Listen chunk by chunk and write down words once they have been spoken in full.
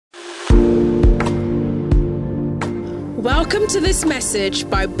Welcome to this message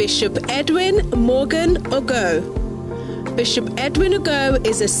by Bishop Edwin Morgan Ogo. Bishop Edwin Ogo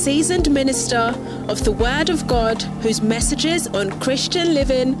is a seasoned minister of the Word of God whose messages on Christian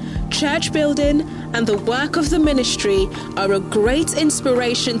living, church building, and the work of the ministry are a great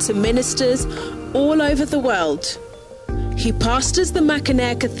inspiration to ministers all over the world. He pastors the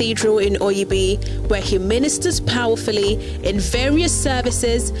Mackinac Cathedral in Oyibi, where he ministers powerfully in various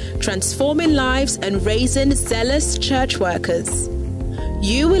services, transforming lives and raising zealous church workers.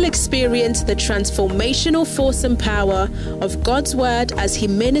 You will experience the transformational force and power of God's Word as he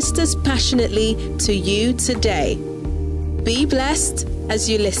ministers passionately to you today. Be blessed as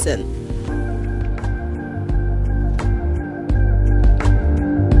you listen.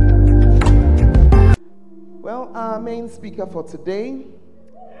 Well, our main speaker for today,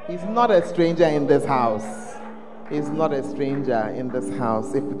 he's not a stranger in this house. He's not a stranger in this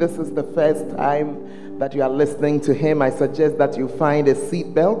house. If this is the first time that you are listening to him, I suggest that you find a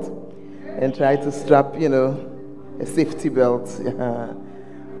seat belt and try to strap, a safety belt.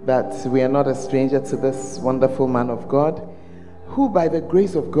 But we are not a stranger to this wonderful man of God, who by the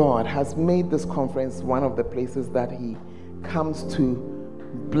grace of God has made this conference one of the places that he comes to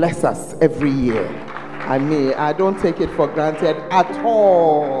bless us every year. I mean, I don't take it for granted at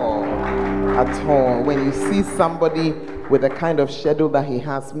all. At all. When you see somebody with the kind of schedule that he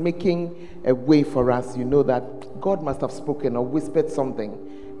has, making a way for us, you know that God must have spoken or whispered something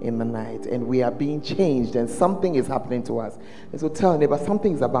in the night, and we are being changed, and something is happening to us. And so tell neighbor,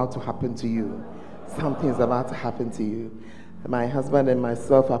 something is about to happen to you. Something is about to happen to you. My husband and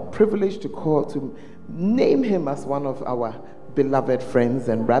myself are privileged to name him as one of our beloved friends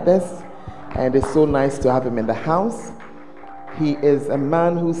and brothers. And it's so nice to have him in the house. He is a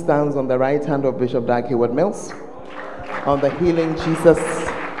man who stands on the right hand of Bishop Dag Heward-Mills on the Healing Jesus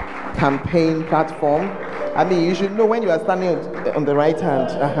campaign platform. I mean, you should know when you are standing on the right hand,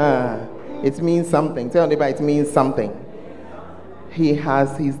 it means something. Tell anybody it means something. He's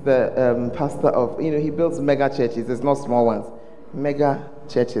the pastor of, he builds mega churches. It's not small ones. Mega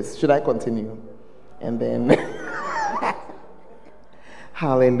churches. Should I continue? And then...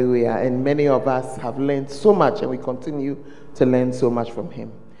 Hallelujah. And many of us have learned so much, and we continue to learn so much from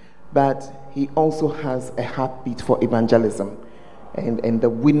him. But he also has a heartbeat for evangelism and the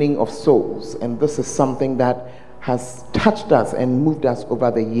winning of souls. And this is something that has touched us and moved us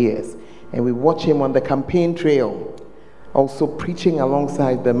over the years. And we watch him on the campaign trail, also preaching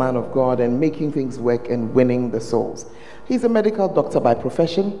alongside the man of God and making things work and winning the souls. He's a medical doctor by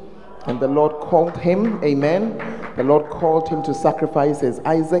profession. And the Lord called him, amen. The Lord called him to sacrifice his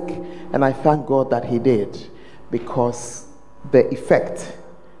Isaac, and I thank God that he did, because the effect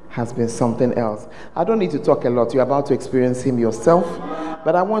has been something else. I don't need to talk a lot. You're about to experience him yourself,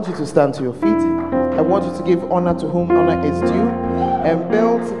 but I want you to stand to your feet. I want you to give honor to whom honor is due, and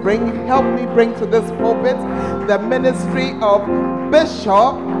help me bring to this pulpit the ministry of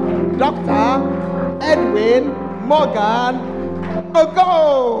Bishop Dr. Edwin Morgan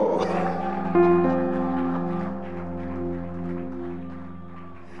Ogo.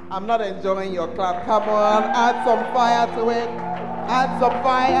 I'm not enjoying your clap. Come on, add some fire to it. Add some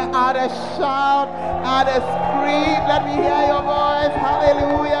fire, add a shout, add a scream. Let me hear your voice.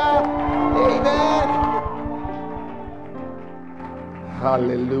 Hallelujah. Amen.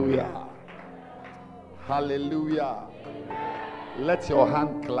 Hallelujah. Hallelujah. Let your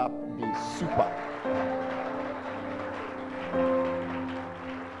hand clap be super.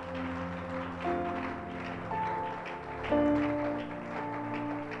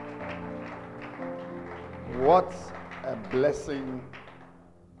 What a blessing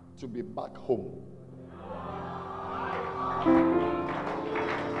to be back home.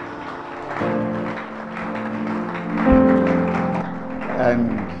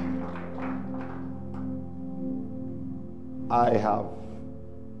 And I have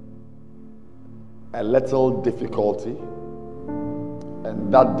a little difficulty,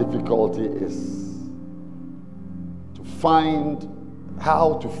 and that difficulty is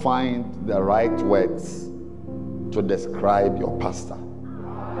how to find the right words to describe your pastor.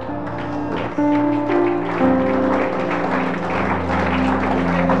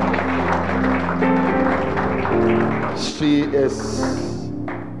 She is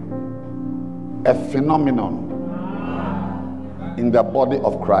a phenomenon in the body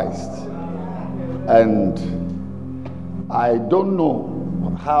of Christ, and I don't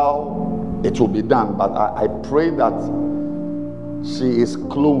know how it will be done, but I pray that she is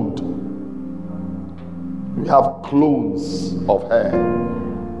cloned. We have clones of her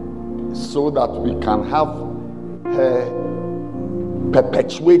so that we can have her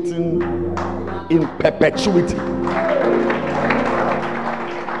perpetuating in perpetuity.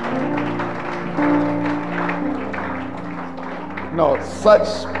 No,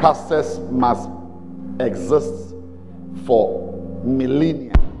 such pastors must exist for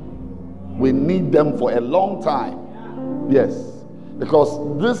millennia. We need them for a long time. Yes, because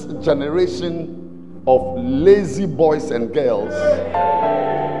this generation of lazy boys and girls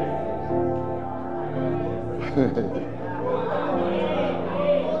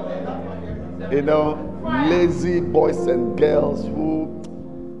lazy boys and girls who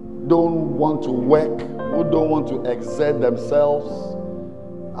don't want to work, who don't want to exert themselves.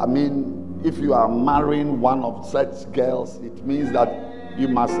 I mean, if you are marrying one of such girls, it means that you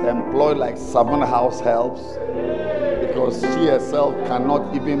must employ like 7 house helps, because she herself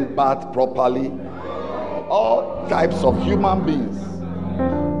cannot even bath properly. All types of human beings.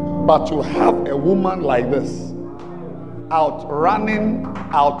 But to have a woman like this, out running,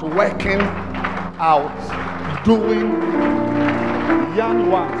 out working, out doing young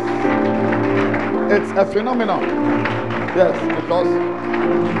ones, it's a phenomenon. Yes, because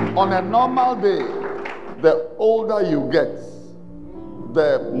on a normal day, the older you get,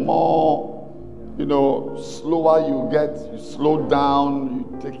 the more, slower you get, you slow down, you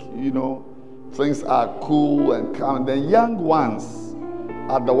take, things are cool and calm. The young ones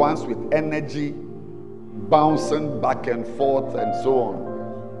are the ones with energy, bouncing back and forth and so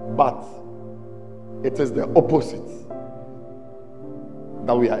on. But it is the opposite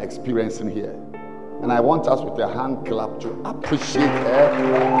that we are experiencing here. And I want us with a hand clap to appreciate her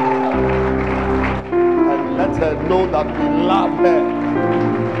and let her know that we love her.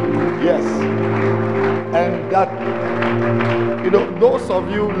 Yes. And that, those of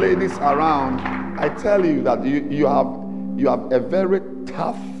you ladies around, I tell you that you have a very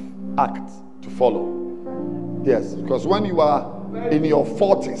tough act to follow. Yes, because when you are in your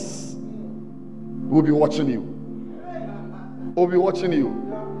 40s, we'll be watching you. We'll be watching you.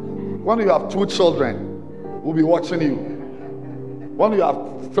 When you have 2 children, we'll be watching you. When you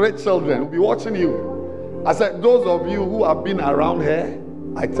have 3 children, we'll be watching you. I said, those of you who have been around her,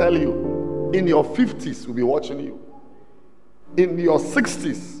 I tell you, in your 50s, we'll be watching you. In your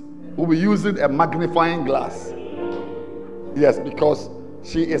 60s, we'll be using a magnifying glass. Yes, because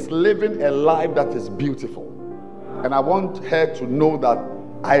she is living a life that is beautiful. And I want her to know that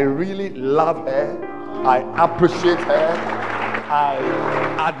I really love her. I appreciate her. I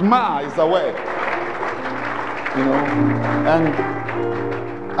admire is the word. And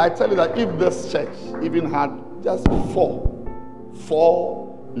I tell you that if this church even had just four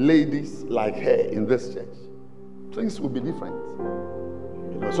ladies like her in this church, things would be different.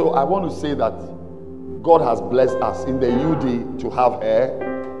 So I want to say that God has blessed us in the UD to have her,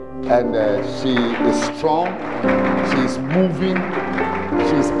 and she is strong, she is moving,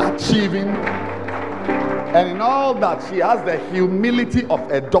 she is achieving, and in all that she has the humility of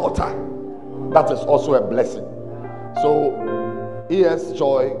a daughter. That is also a blessing. So ES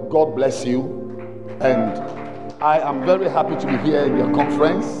Joy, God bless you, and I am very happy to be here in your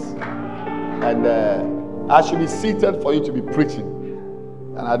conference, and I should be seated for you to be preaching,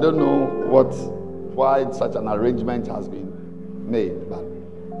 and I don't know why such an arrangement has been made, but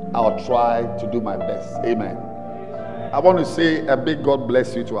I'll try to do my best. Amen. I want to say a big God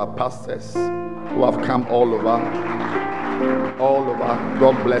bless you to our pastors who have come all over.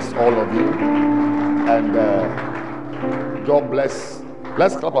 God bless all of you, and God bless.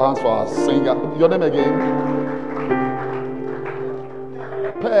 Let's clap our hands for our singer. Your name again?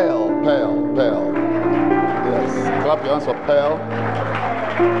 Pearl. Yes, clap your hands for Pearl.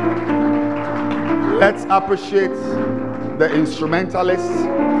 Let's appreciate the instrumentalists,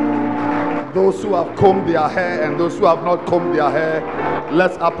 those who have combed their hair and those who have not combed their hair.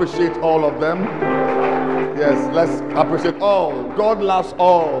 Let's appreciate all of them. Yes, let's appreciate all. God loves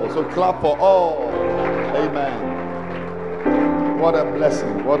all, so clap for all. Amen. What a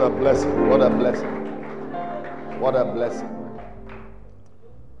blessing, what a blessing, what a blessing. What a blessing.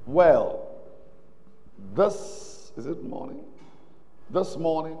 Well, is it morning? This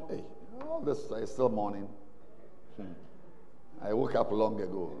morning, this is still morning. I woke up long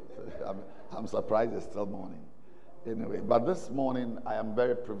ago. I'm surprised it's still morning. Anyway, but this morning I am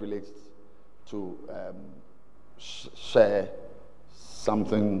very privileged to share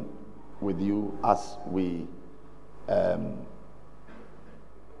something with you as we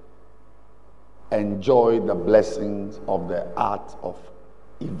enjoy the blessings of the Art of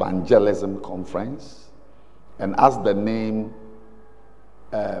Evangelism Conference. And as the name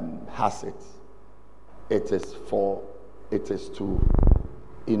has it, it is to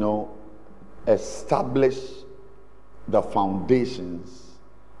establish the foundations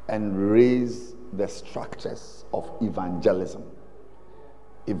and raise the structures of evangelism,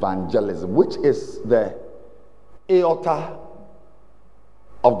 which is the aorta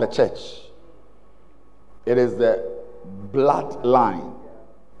of the church. It is the bloodline.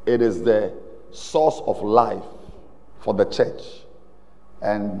 It is the source of life for the church.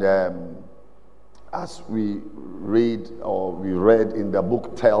 And as we read in the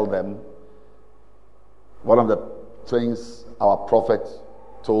book Tell Them, one of the things our prophet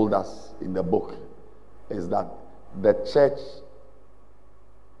told us in the book is that the church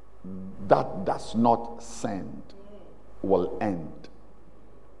that does not send will end.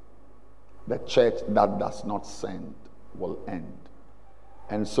 The church that does not send will end.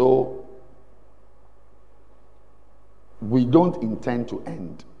 And so we don't intend to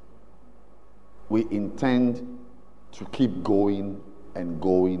end. We intend to keep going and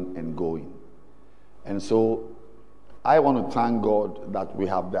going and going. And so I want to thank God that we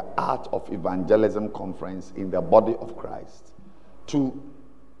have the Art of Evangelism Conference in the body of Christ to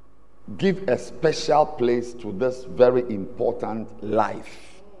give a special place to this very important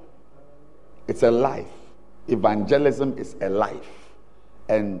life. It's a life. Evangelism is a life.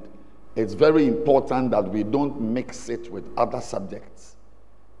 And it's very important that we don't mix it with other subjects,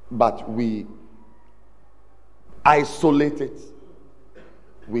 but we isolate it,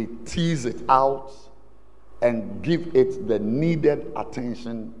 we tease it out, and give it the needed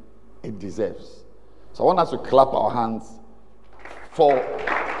attention it deserves. So I want us to clap our hands for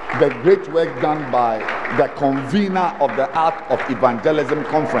the great work done by the convener of the Art of Evangelism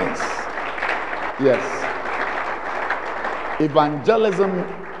Conference. Yes. Evangelism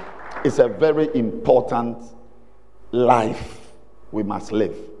is a very important life we must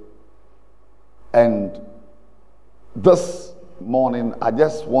live. And this morning, I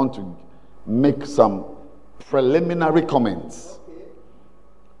just want to make some preliminary comments.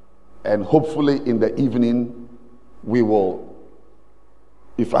 And hopefully in the evening, we will,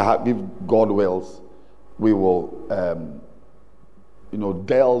 if God wills, we will,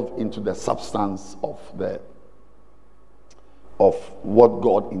 delve into the substance of what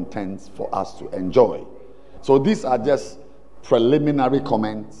God intends for us to enjoy. So these are just preliminary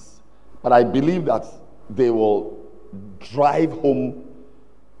comments, but I believe that they will drive home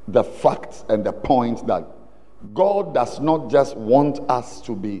the fact and the point that God does not just want us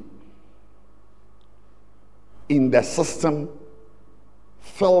to be in the system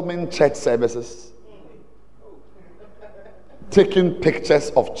filming church services, taking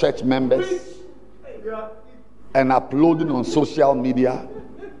pictures of church members and uploading on social media,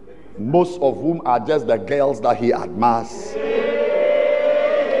 most of whom are just the girls that he admires.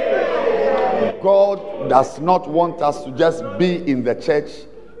 God does not want us to just be in the church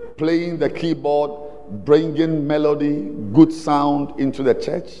playing the keyboard, bringing melody, good sound into the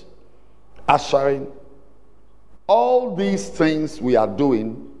church, ushering. All these things we are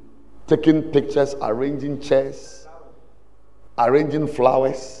doing, taking pictures, arranging chairs, arranging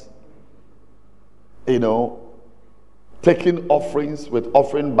flowers, taking offerings with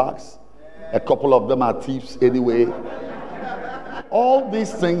offering bags. A couple of them are thieves anyway. All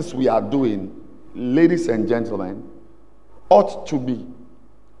these things we are doing, ladies and gentlemen, ought to be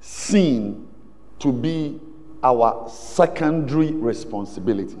seen to be our secondary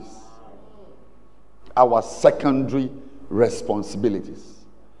responsibilities. Our secondary responsibilities.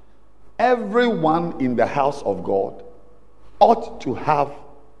 Everyone in the house of God ought to have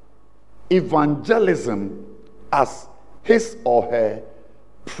evangelism as his or her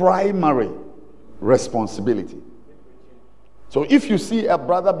primary responsibility. So if you see a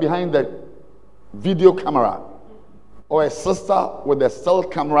brother behind the video camera, or a sister with a still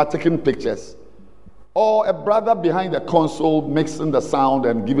camera taking pictures, or a brother behind the console mixing the sound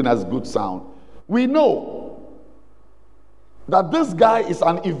and giving us good sound, we know that this guy is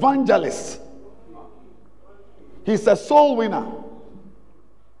an evangelist. He's a soul winner.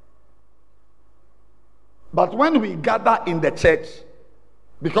 But when we gather in the church,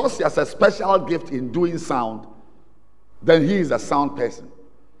 because he has a special gift in doing sound, then he is a sound person.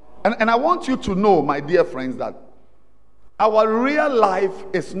 And I want you to know, my dear friends, that our real life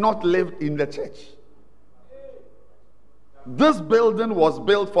is not lived in the church. This building was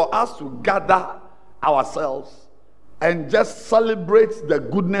built for us to gather ourselves and just celebrate the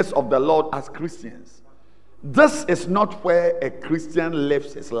goodness of the Lord as Christians. This is not where a Christian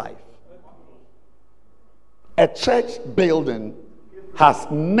lives his life. A church building has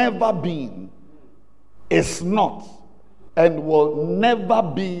never been, is not, and will never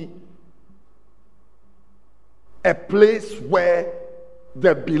be a place where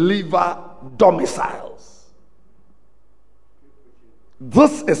the believer domiciles.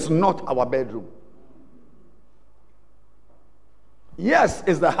 This is not our bedroom. Yes,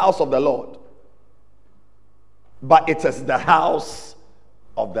 it's the house of the Lord, but it is the house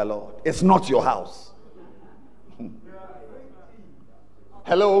of the Lord. It's not your house.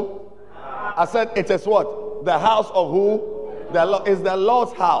 Hello? I said it is what? The house of who? The Lord. It's the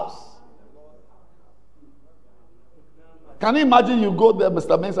Lord's house. Can you imagine you go there,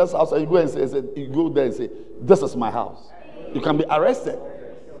 Mr. Mensah's house, and you go and say, you go there and say, this is my house. You can be arrested.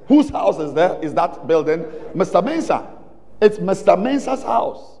 Whose house is there? Is that building? Mr. Mensah. It's Mr. Mensah's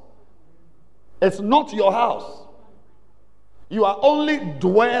house. It's not your house. You are only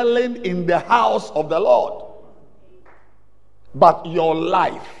dwelling in the house of the Lord. But your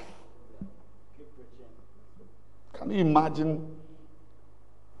life. Can you imagine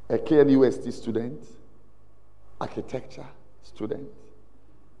a KNUST student, architecture student,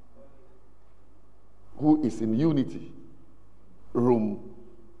 who is in Unity, room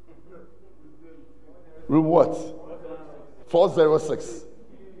what? 406.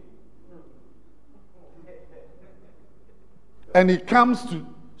 And he comes to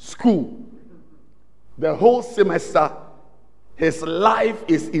school the whole semester. His life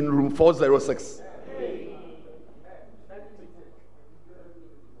is in room 406.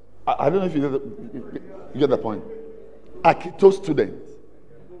 I don't know if you get the point. Akito student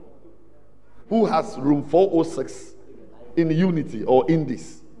who has room 406 in Unity or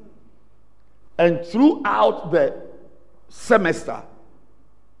Indies. And throughout the semester,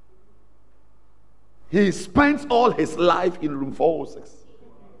 he spends all his life in room 406.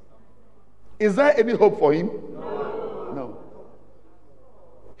 Is there any hope for him? No.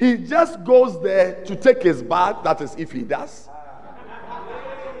 He just goes there to take his bath, that is if he does,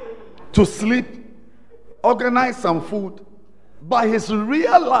 to sleep, organize some food, but his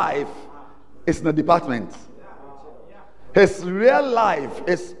real life is in the department. His real life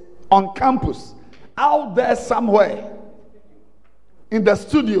is on campus, out there somewhere, in the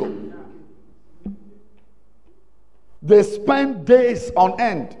studio. They spend days on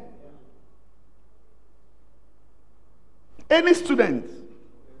end. Any student,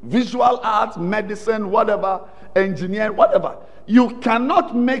 visual arts, medicine, whatever, engineering, whatever, you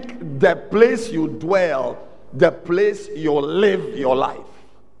cannot make the place you dwell the place you live your life.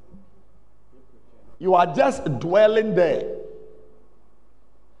 You are just dwelling there.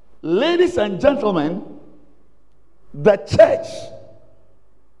 Ladies and gentlemen, the church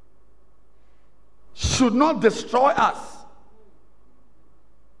should not destroy us.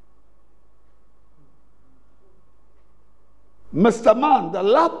 Mr. Man, the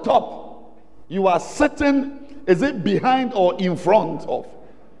laptop you are sitting, is it behind or in front of,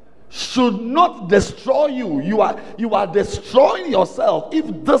 should not destroy you. You are destroying yourself if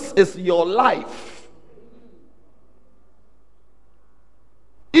this is your life.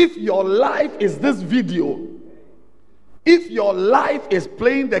 If your life is this video, if your life is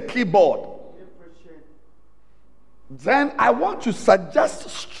playing the keyboard, then I want to suggest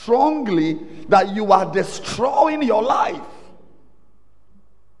strongly that you are destroying your life.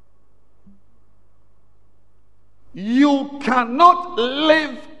 You cannot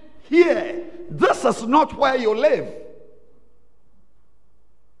live here. This is not where you live.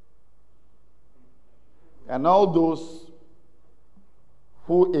 And all those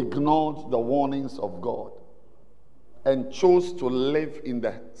who ignored the warnings of God and chose to live in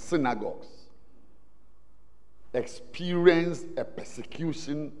the synagogues experienced a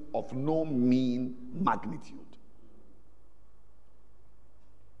persecution of no mean magnitude.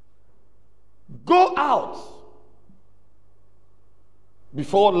 Go out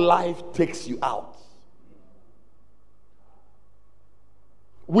before life takes you out.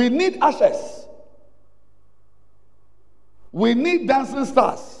 We need ushers. We need dancing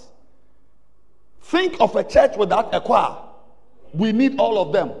stars. Think of a church without a choir. We need all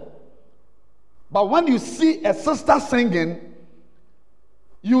of them. But when you see a sister singing,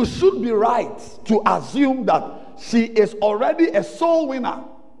 you should be right to assume that she is already a soul winner.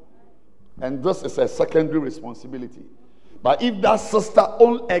 And this is a secondary responsibility. But if that sister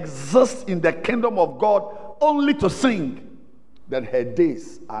only exists in the kingdom of God only to sing, then her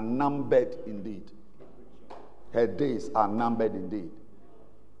days are numbered indeed. Her days are numbered indeed.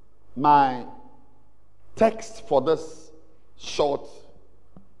 My text for this short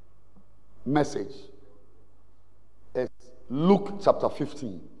message is Luke chapter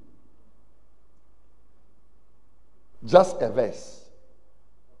 15. Just a verse.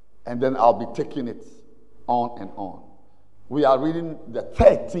 And then I'll be taking it on and on. We are reading the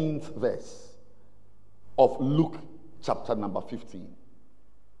 13th verse of Luke chapter number 15.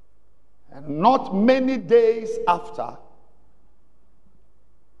 And not many days after,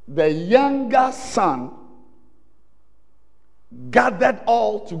 the younger son gathered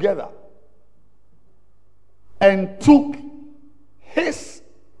all together and took his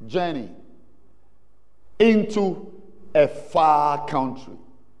journey into a far country.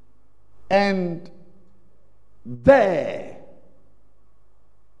 And there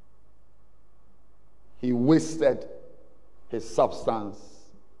he wasted his substance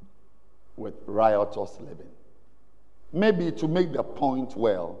with riotous living. Maybe to make the point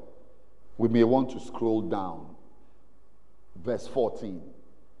well, we may want to scroll down. Verse 14.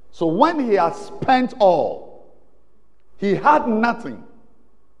 So when he had spent all, he had nothing.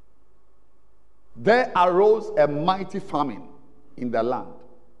 There arose a mighty famine in the land.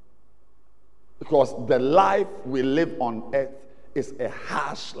 Because the life we live on earth is a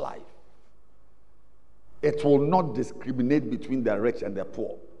harsh life. It will not discriminate between the rich and the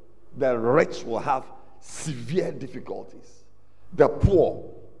poor. The rich will have severe difficulties. The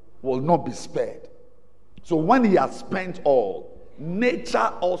poor will not be spared. So when he had spent all,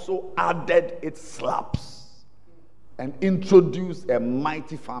 nature also added its slaps and introduced a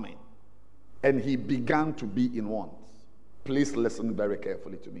mighty famine. And he began to be in want. Please listen very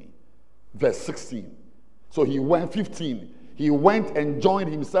carefully to me. Verse 16. So he went, 15. He went and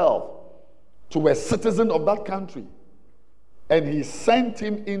joined himself to a citizen of that country. And he sent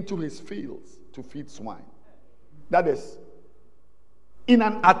him into his fields to feed swine. That is, in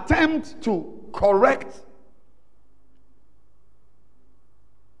an attempt to correct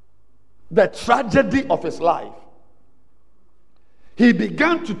the tragedy of his life, he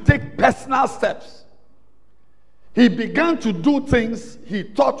began to take personal steps. He began to do things he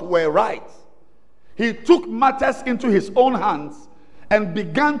thought were right. He took matters into his own hands and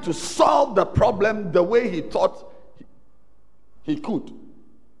began to solve the problem the way he thought he could.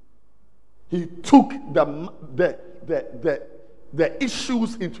 He took the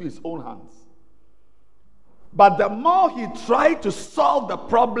issues into his own hands. But the more he tried to solve the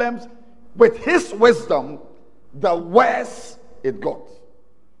problems with his wisdom, the worse it got.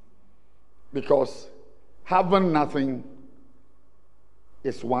 Because having nothing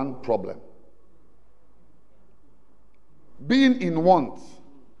is one problem. Being in want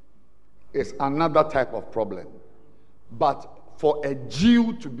is another type of problem. But for a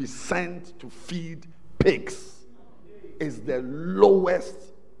Jew to be sent to feed pigs is the lowest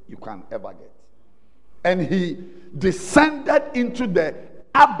you can ever get. And he descended into the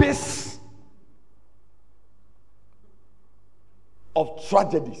abyss of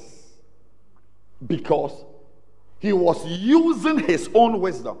tragedies because he was using his own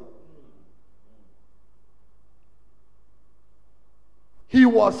wisdom. He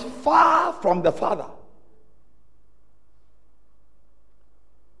was far from the Father.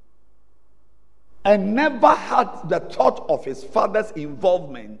 And never had the thought of his Father's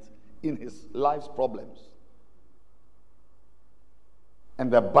involvement in his life's problems.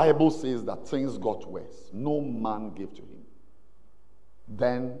 And the Bible says that things got worse. No man gave to him.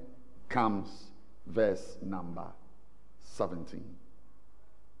 Then comes verse number 17.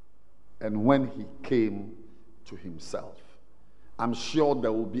 And when he came to himself, I'm sure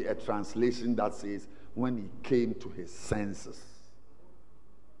there will be a translation that says, when he came to his senses.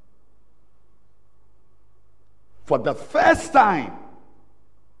 For the first time,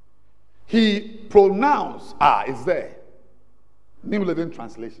 he pronounced, it's there. New Living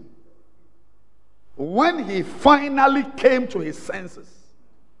Translation. When he finally came to his senses.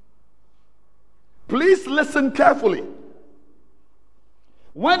 Please listen carefully.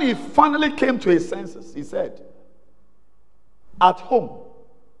 When he finally came to his senses, he said, at home,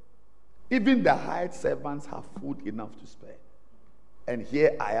 even the hired servants have food enough to spare. And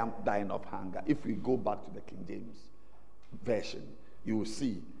here I am dying of hunger. If we go back to the King James Version, you will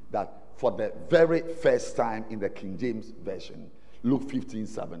see that for the very first time in the King James Version, Luke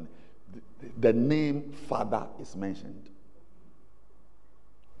 15:7, the name Father is mentioned.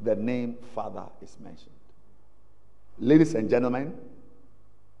 The name Father is mentioned. Ladies and gentlemen,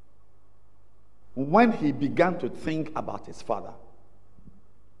 when he began to think about his Father,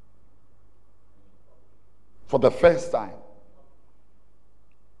 for the first time,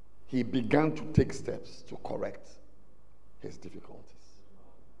 he began to take steps to correct his difficulties.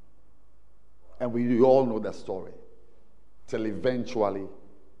 And we all know the story. Till eventually,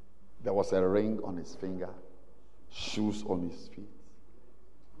 there was a ring on his finger, shoes on his feet,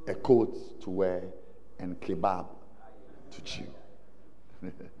 a coat to wear, and kebab to chew.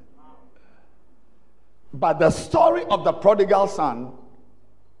 But the story of the prodigal son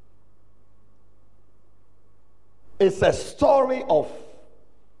is a story of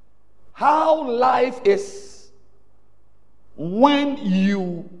how life is when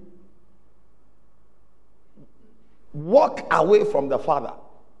you walk away from the Father.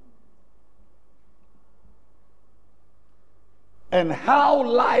 and how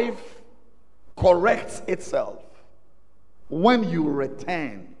life corrects itself when you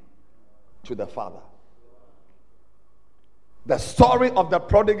return to the Father. The story of the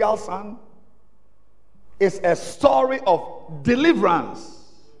prodigal son is a story of deliverance.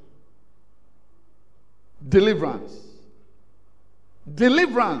 Deliverance.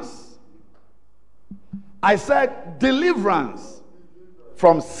 Deliverance. I said deliverance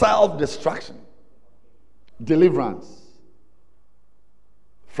from self-destruction. Deliverance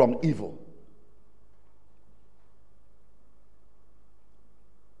from evil.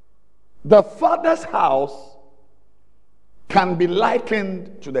 The Father's house can be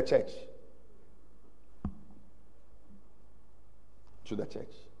likened to the church. To the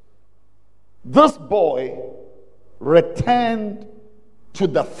church. This boy returned to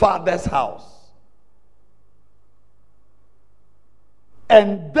the Father's house.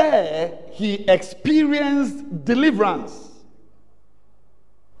 And there he experienced deliverance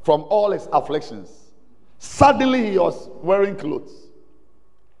from all his afflictions. Suddenly he was wearing clothes.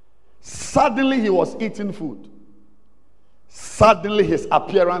 Suddenly he was eating food. Suddenly his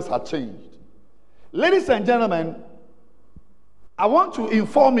appearance had changed. Ladies and gentlemen, I want to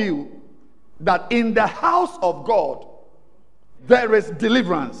inform you that in the house of God, there is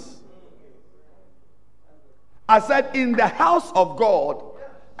deliverance. I said, in the house of God,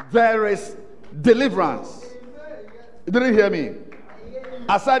 there is deliverance. You didn't hear me?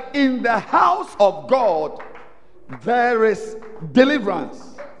 I said, in the house of God, there is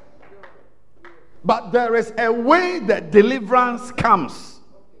deliverance. But there is a way that deliverance comes.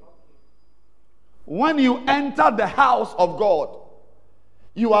 When you enter the house of God,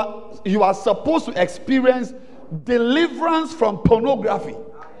 you are supposed to experience deliverance from pornography.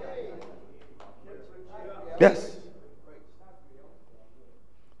 Yes.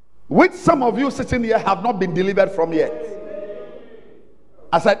 Which some of you sitting here have not been delivered from yet.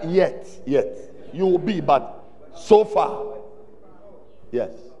 I said yet. You will be, but so far.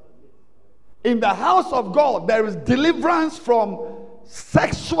 Yes. In the house of God, there is deliverance from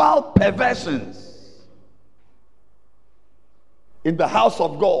sexual perversions. In the house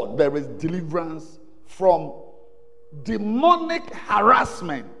of God, there is deliverance from demonic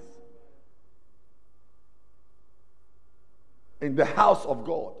harassment. In the house of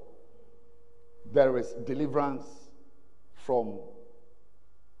God, there is deliverance from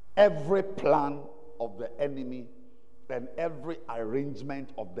every plan of the enemy and every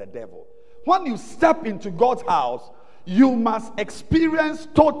arrangement of the devil. When you step into God's house, you must experience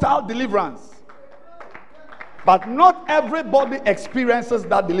total deliverance. But not everybody experiences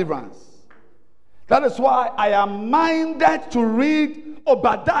that deliverance. That is why I am minded to read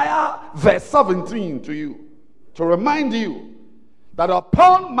Obadiah verse 17 to you, to remind you that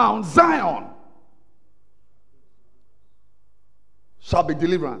upon Mount Zion shall be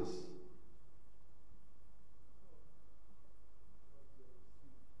deliverance.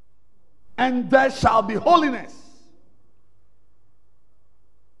 And there shall be holiness,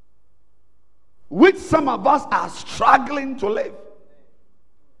 which some of us are struggling to live.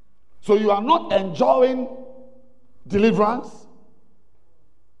 So you are not enjoying deliverance?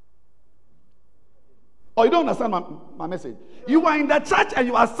 Or you don't understand my message? You are in the church and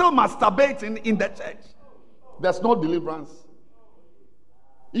you are still masturbating in the church. There's no deliverance.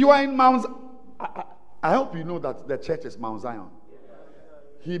 You are in Mount Zion. I hope you know that the church is Mount Zion.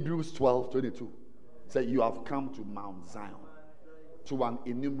 Hebrews 12:22 says, you have come to Mount Zion, to an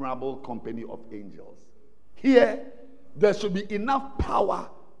innumerable company of angels. Here, there should be enough power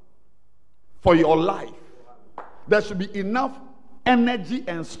for your life. There should be enough energy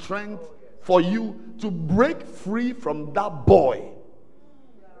and strength for you to break free from that boy.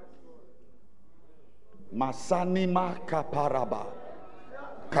 Masanima kaparaba.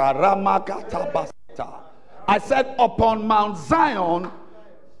 Karama katabasata. I said, upon Mount Zion,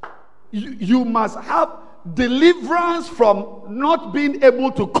 you must have deliverance from not being able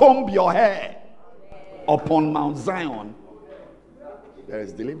to comb your hair. Upon Mount Zion, there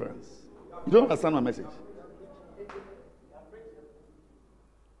is deliverance. You don't understand my message?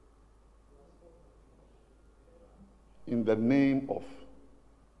 In the name of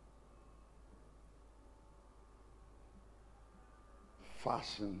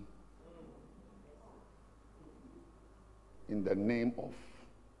fashion, in the name of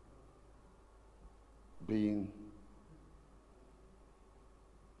being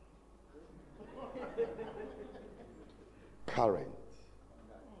current,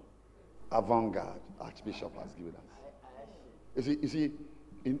 avant-garde, Archbishop has given us. You see,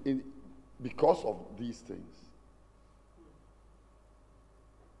 because of these things,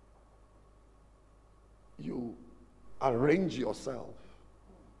 arrange yourself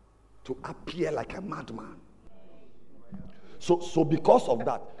to appear like a madman. So because of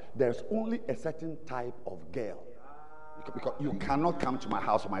that, there's only a certain type of girl. Because you cannot come to my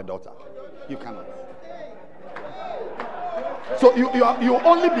house with my daughter. You cannot. So you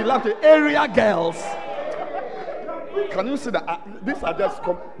only belong to area girls. Can you see that? These are just.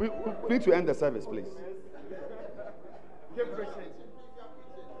 We need to end the service, please.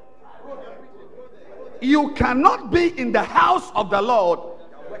 You cannot be in the house of the Lord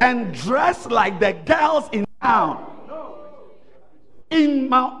and dress like the girls in town.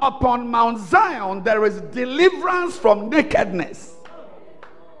 Upon Mount Zion, there is deliverance from nakedness.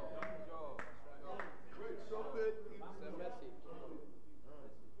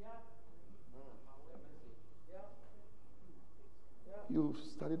 You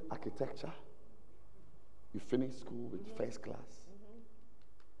studied architecture. You finished school with first class.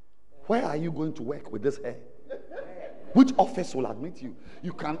 Where are you going to work with this hair? Which office will admit you?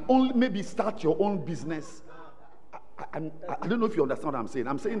 You can only maybe start your own business. I don't know if you understand what I'm saying.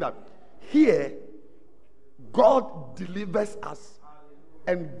 I'm saying that here, God delivers us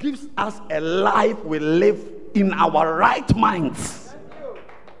and gives us a life we live in our right minds.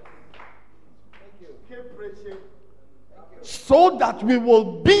 So that we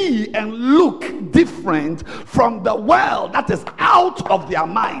will be and look different from the world that is out of their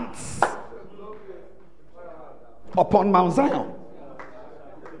minds. Upon Mount Zion,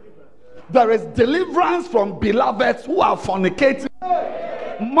 there is deliverance from beloveds who are fornicating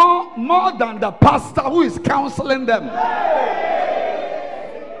more than the pastor who is counseling them.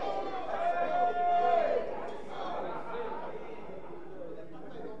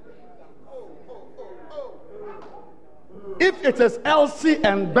 If it is Elsie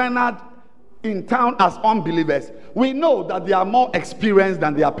and Bernard in town as unbelievers, we know that they are more experienced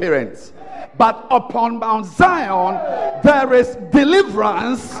than their parents. But upon Mount Zion, there is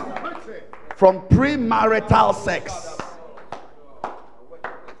deliverance from premarital sex,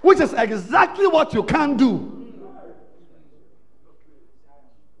 which is exactly what you can do.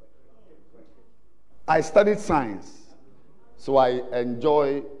 I studied science, so I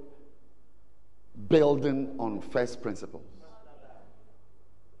enjoy building on first principles.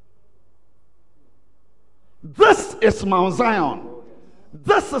 This is Mount Zion.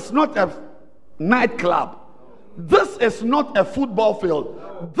 This is not a nightclub. This is not a football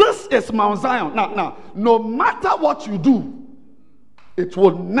field. This is Mount Zion. Now, no matter what you do, it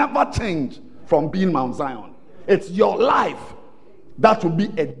will never change from being Mount Zion. It's your life that will be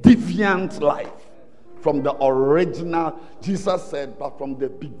a deviant life from the original. Jesus said, but from the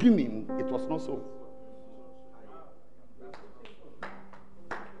beginning, it was not so.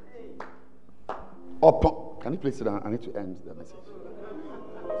 Can you please sit down? I need to end the message.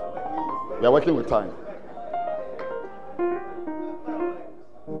 We are working with time.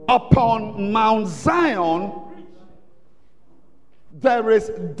 Upon Mount Zion, there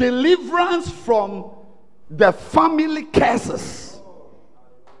is deliverance from the family curses.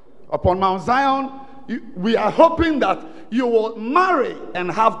 Upon Mount Zion, we are hoping that you will marry and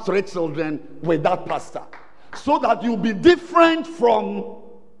have 3 children with that pastor, so that you'll be different from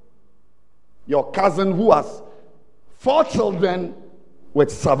your cousin who has 4 children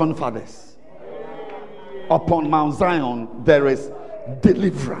with 7 fathers. Upon Mount Zion, there is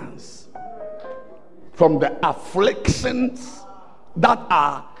deliverance from the afflictions that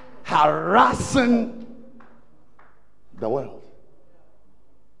are harassing the world.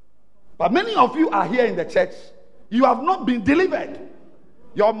 But many of you are here in the church, you have not been delivered.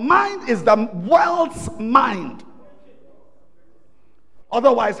 Your mind is the world's mind.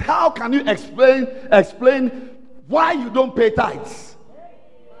 Otherwise, how can you explain why you don't pay tithes?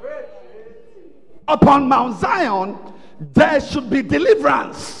 Upon Mount Zion, there should be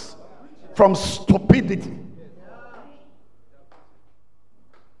deliverance from stupidity.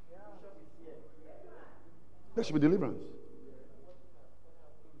 There should be deliverance.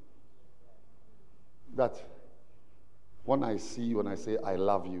 That when I see you and I say, I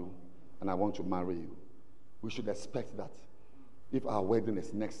love you and I want to marry you, we should expect that if our wedding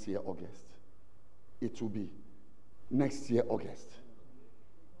is next year, August, it will be next year, August,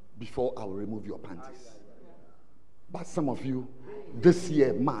 before I will remove your panties. But some of you, this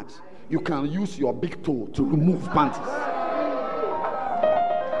year, March, you can use your big toe to remove panties.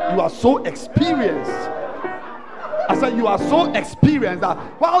 You are so experienced. I said you are so experienced that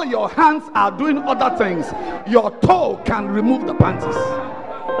while your hands are doing other things, your toe can remove the panties.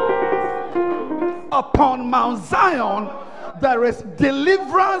 Upon Mount Zion, there is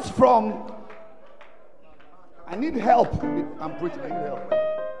deliverance from... I need help. I'm preaching. I need help.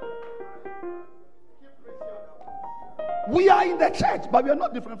 We are in the church, but we are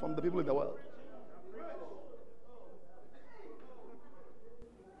not different from the people in the world.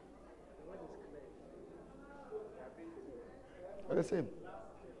 We're the same.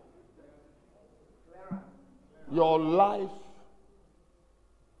 Your life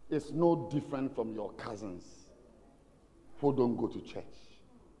is no different from your cousins who don't go to church.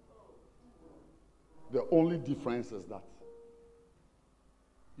 The only difference is that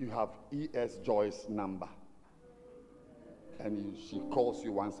you have E.S. Joy's number, and she calls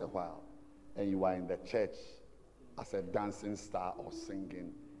you once a while, and you are in the church as a dancing star or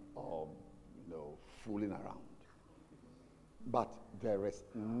singing or fooling around. But there is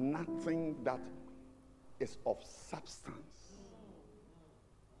nothing that is of substance.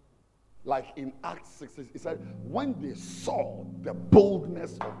 Like in Acts 6, it said, when they saw the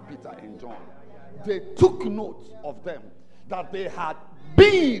boldness of Peter and John, they took note of them that they had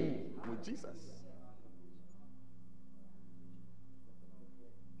been with Jesus.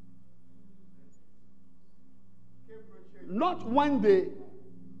 Not when they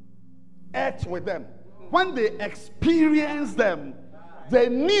ate with them. When they experienced them, they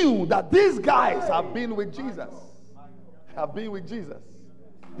knew that these guys have been with Jesus. Have been with Jesus.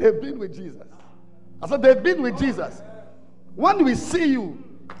 They've been with Jesus. I said they've been with Jesus. When we see you,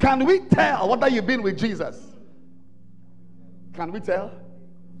 can we tell whether you've been with Jesus? Can we tell?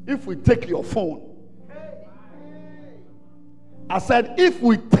 If we take your phone. I said, if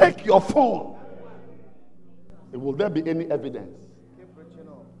we take your phone, will there be any evidence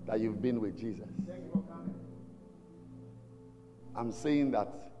that you've been with Jesus? I'm saying that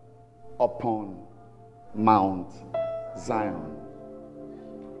upon Mount Zion,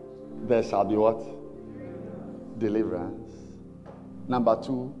 there shall be what? Deliverance. Number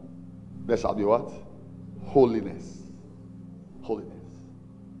 2, there shall be what? Holiness. Holiness.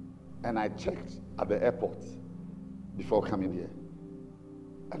 And I checked at the airport before coming here.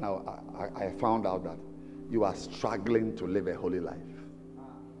 And I found out that you are struggling to live a holy life.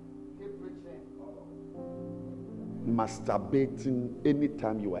 Masturbating,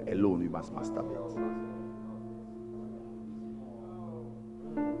 anytime you are alone, you must masturbate.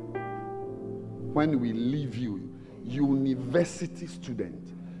 When we leave you, university student,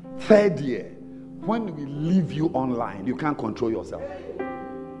 3rd year, when we leave you online, you can't control yourself.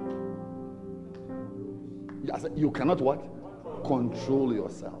 You cannot what? Control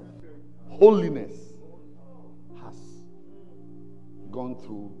yourself. Holiness has gone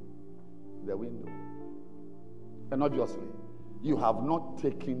through the window. And obviously, you have not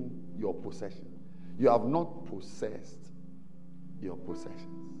taken your possession. You have not possessed your possessions.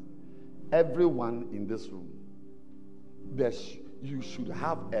 Everyone in this room, you should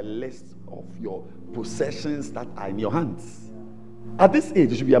have a list of your possessions that are in your hands. At this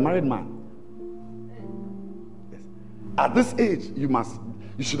age, you should be a married man. Yes. At this age, you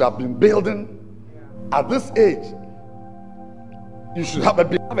should have been building. At this age, you should have a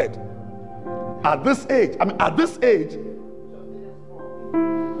beloved. At this age,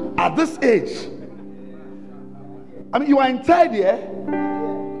 you are in 3rd year,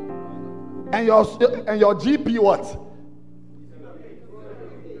 and your GP what?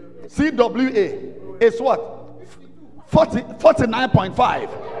 CWA is what? 49.5.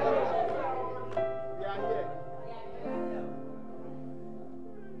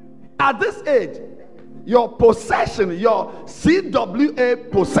 At this age, your possession, your CWA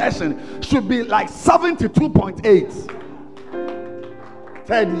possession should be like 72.8.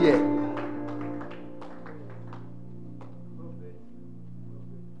 3rd year.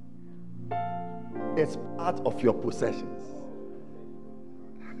 It's part of your possessions.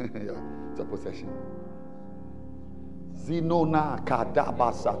 It's a possession. Zinona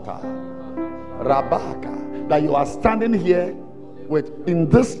kadabasata rabaka. That you are standing here in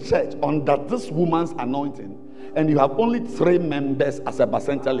this church under this woman's anointing, and you have only 3 members as a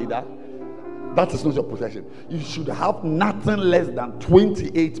Bacenta leader. That is not your possession. You should have nothing less than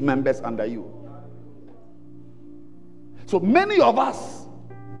 28 members under you. So many of us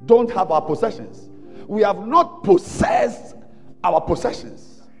don't have our possessions. We have not possessed our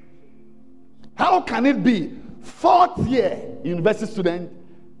possessions. How can it be 4th year university student,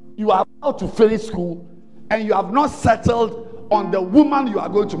 you are about to finish school, and you have not settled on the woman you are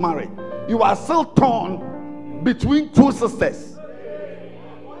going to marry? You are still torn between 2 sisters.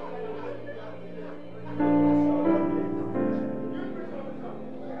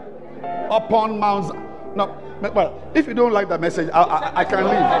 Upon Mount. No, well, if you don't like that message, I can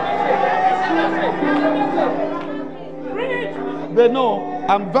leave. They know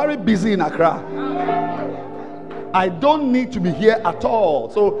I'm very busy in Accra. I don't need to be here at all.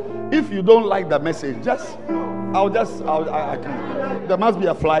 So if you don't like the message, just I can't. There must be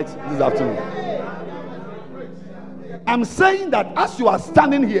a flight this afternoon. I'm saying that as you are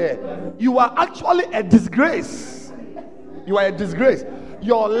standing here, you are actually a disgrace. You are a disgrace.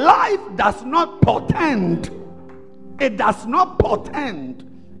 Your life does not portend. It does not portend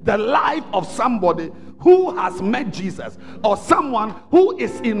the life of somebody who has met Jesus or someone who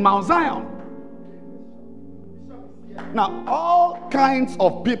is in Mount Zion. Now, all kinds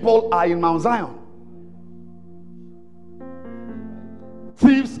of people are in Mount Zion.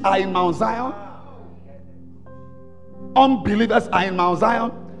 Thieves are in Mount Zion. Unbelievers are in Mount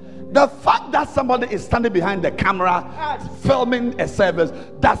Zion. The fact that somebody is standing behind the camera filming a service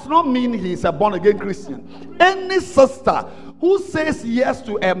does not mean he is a born-again Christian. Any sister who says yes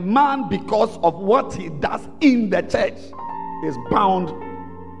to a man because of what he does in the church is bound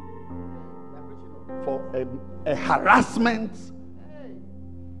for a harassment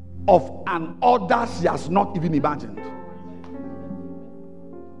of an order she has not even imagined.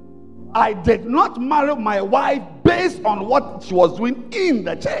 I did not marry my wife based on what she was doing in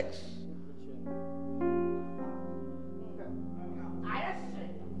the church.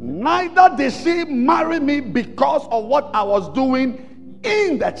 Neither did she marry me because of what I was doing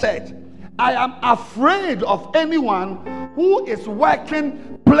in the church. I am afraid of anyone who is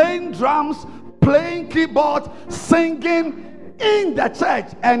working, playing drums, playing keyboard, singing in the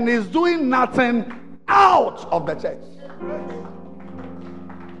church and is doing nothing out of the church.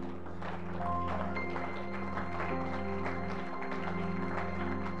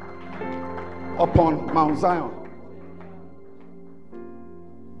 Upon Mount Zion,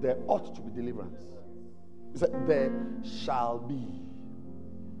 there ought to be deliverance. He said, there shall be.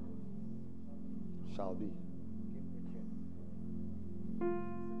 Shall be.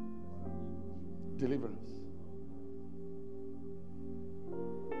 Deliverance.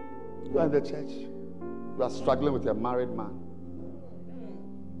 You are in the church. You are struggling with a married man.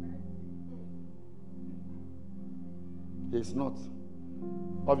 He is not.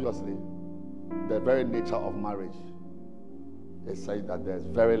 Obviously, the very nature of marriage is saying that there's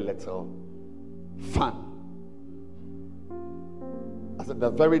very little fun. I said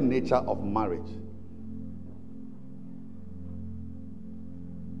the very nature of marriage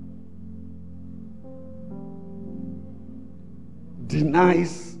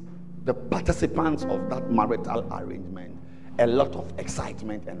denies the participants of that marital arrangement a lot of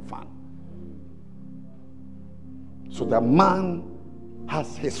excitement and fun. So the man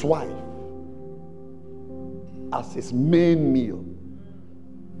has his wife as his main meal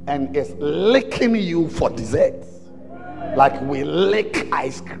and is licking you for dessert like we lick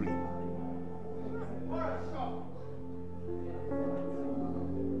ice cream.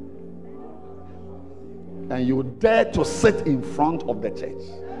 And you dare to sit in front of the church.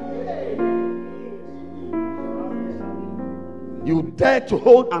 You dare to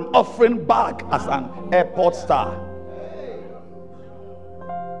hold an offering bag as an airport star.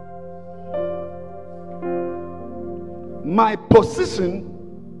 My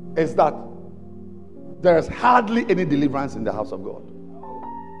position is that there is hardly any deliverance in the house of God.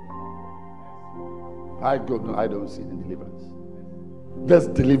 I don't see any deliverance. This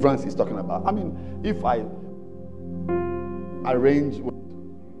deliverance he's talking about. I mean, if I arrange with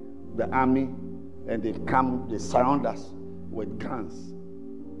the army and they surround us with guns,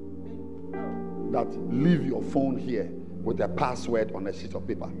 that leave your phone here with a password on a sheet of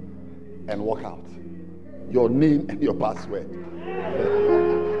paper and walk out. Your name and your password.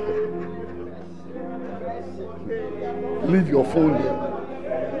 Leave your phone here.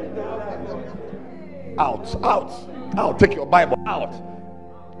 Out. Take your Bible out.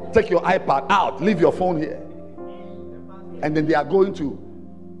 Take your iPad out. Leave your phone here. And then they are going to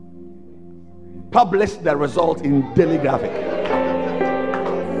publish the result in Daily Graphic.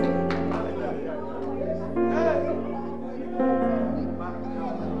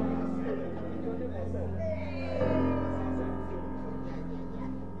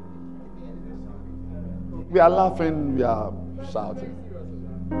 We are laughing, we are shouting.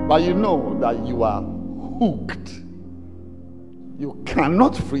 But you know that you are hooked. You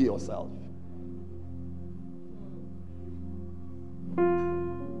cannot free yourself.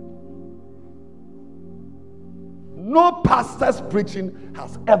 No pastor's preaching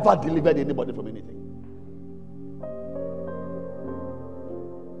has ever delivered anybody from anything.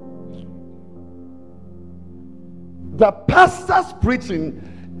 The pastor's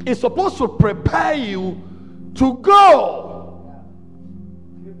preaching is supposed to prepare you to go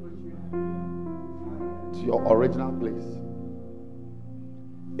to your original place.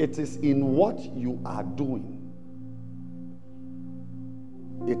 It is in what you are doing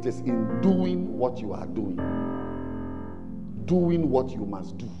It is in doing what you are doing, doing what you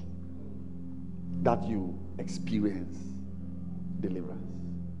must do, that you experience deliverance.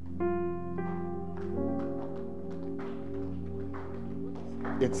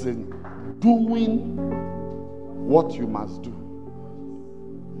 It's in doing what you must do.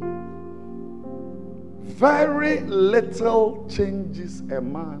 Very little changes a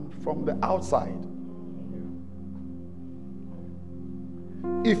man from the outside.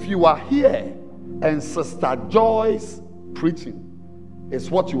 If you are here and Sister Joy's preaching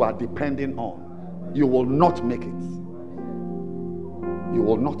is what you are depending on, you will not make it. You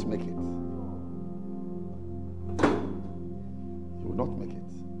will not make it. You will not make it.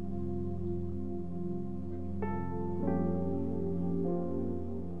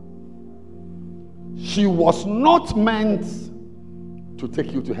 She was not meant to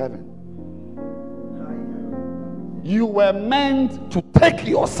take you to heaven. You were meant to take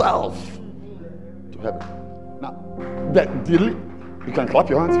yourself to heaven. Now, you can clap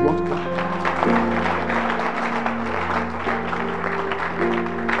your hands if you want to clap.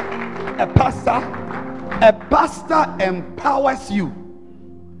 A pastor empowers you.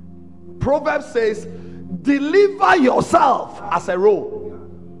 Proverbs says, deliver yourself as a role.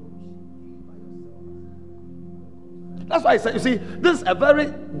 That's why I said, you see, this is a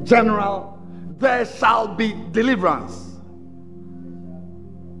very general, there shall be deliverance.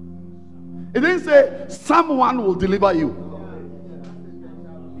 It didn't say someone will deliver you.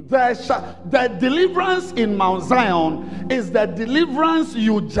 The deliverance in Mount Zion is the deliverance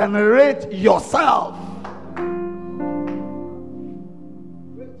you generate yourself.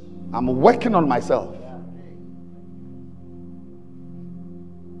 I'm working on myself.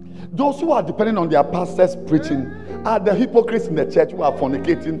 Those who are depending on their pastors preaching are the hypocrites in the church who are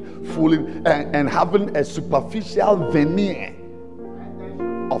fornicating, fooling, and having a superficial veneer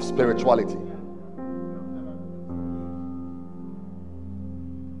of spirituality.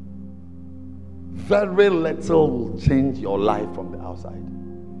 Very little will change your life from the outside.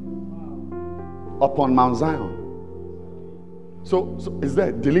 Upon Mount Zion. So is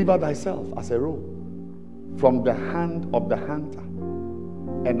there, deliver thyself as a roe from the hand of the hunter,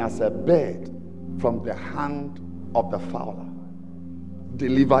 and as a bird from the hand of the fowler.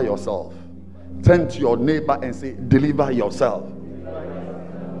 Deliver yourself. Turn to your neighbor and say, deliver yourself.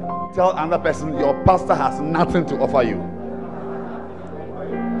 Tell another person, your pastor has nothing to offer you.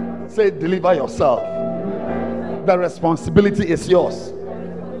 Say, deliver yourself. The responsibility is yours.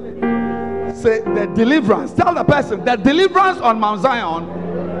 Say, the deliverance. Tell the person, the deliverance on Mount Zion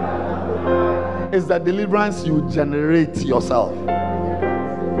is the deliverance you generate yourself.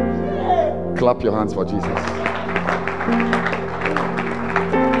 Clap your hands for Jesus.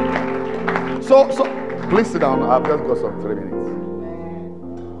 So please sit down. I've just got some 3 minutes.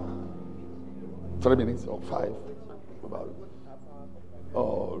 3 minutes or 5? About it.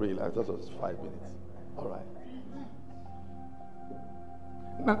 Oh, really? I thought it was 5 minutes. All right.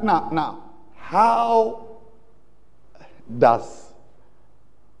 Now, how does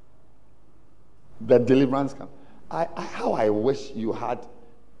the deliverance come? How I wish you had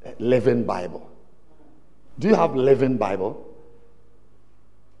Living Bible. Do you have Living Bible?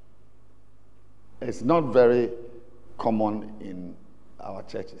 It's not very common in our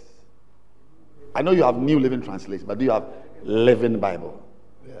churches. I know you have New Living Translation, but do you have Living Bible?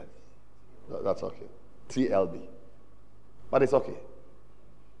 Yes. That's okay. TLB. But it's okay.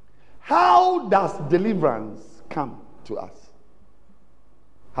 How does deliverance come to us?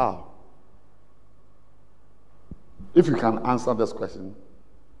 How? If you can answer this question,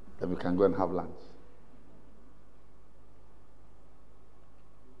 then we can go and have lunch.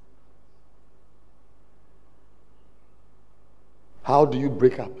 How do you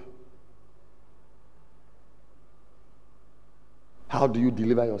break up? How do you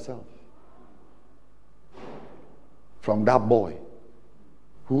deliver yourself from that boy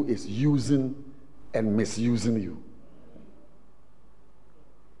who is using and misusing you?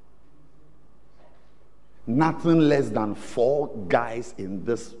 Nothing less than 4 guys in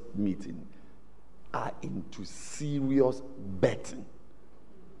this meeting are into serious betting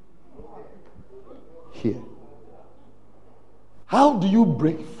here. How do you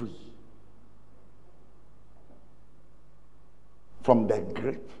break free from the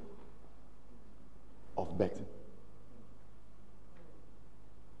grip of betting?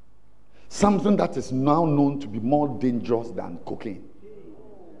 Something that is now known to be more dangerous than cocaine.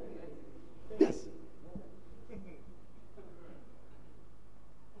 Yes.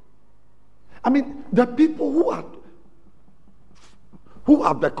 I mean, the people who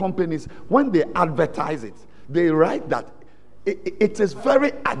have the companies, when they advertise it, they write that It is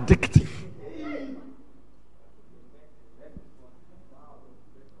very addictive.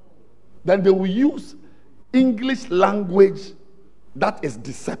 Then they will use English language that is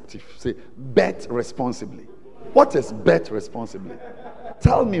deceptive. Say, bet responsibly. What is bet responsibly?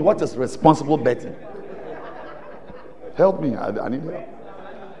 Tell me, what is responsible betting? Help me, I need help.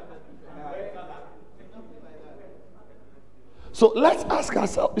 So let's ask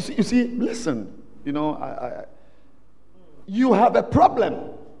ourselves, you see, listen, you have a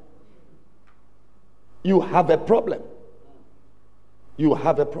problem. You have a problem. You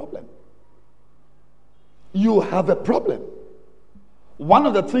have a problem. You have a problem. One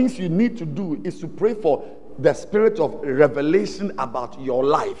of the things you need to do is to pray for the spirit of revelation about your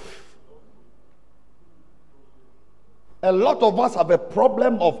life. A lot of us have a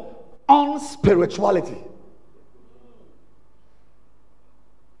problem of unspirituality.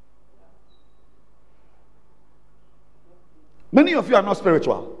 Many of you are not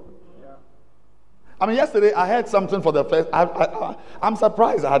spiritual. I mean, yesterday I heard something for the first. I'm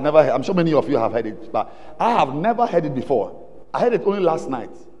surprised I had never heard. I'm sure many of you have heard it, but I have never heard it before. I heard it only last night.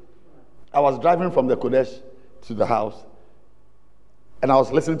 I was driving from the Kodesh to the house, and I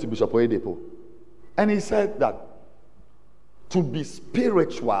was listening to Bishop Oyedepo, and he said that to be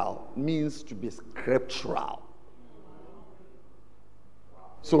spiritual means to be scriptural.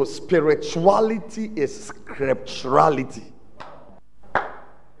 So spirituality is scripturality.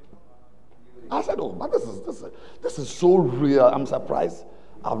 I said, oh, but this is so real. I'm surprised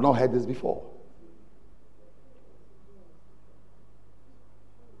I've not heard this before.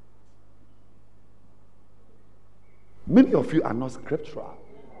 Many of you are not scriptural.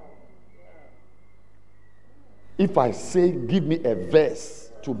 If I say, give me a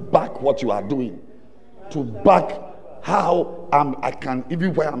verse to back what you are doing, to back how I can,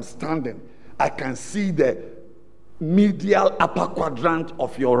 even where I'm standing, I can see the medial upper quadrant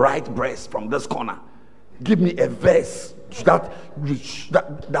of your right breast from this corner. Give me a verse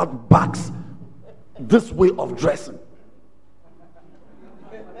that backs this way of dressing.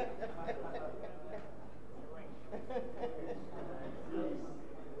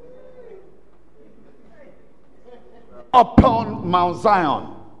 Upon Mount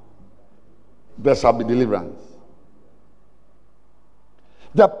Zion there shall be deliverance.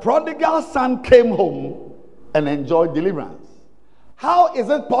 The prodigal son came home and enjoyed deliverance. How is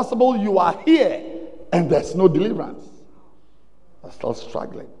it possible you are here and there's no deliverance? I'm still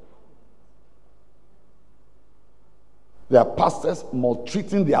struggling. There are pastors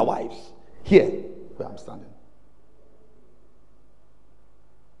maltreating their wives here where I'm standing.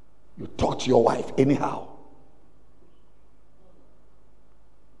 You talk to your wife anyhow.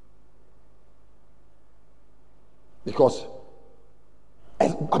 Because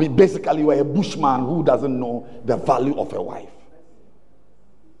basically you are a bushman who doesn't know the value of a wife.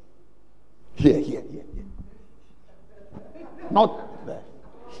 Here. Not there.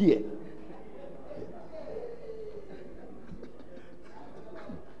 Here.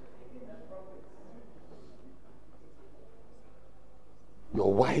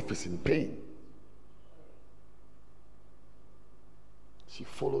 Your wife is in pain. She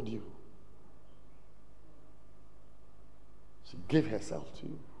followed you. She gave herself to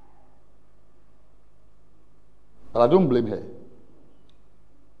you. But I don't blame her.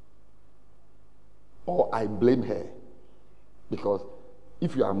 Or I blame her. Because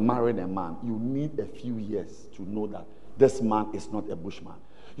if you are marrying a man, you need a few years to know that this man is not a bushman.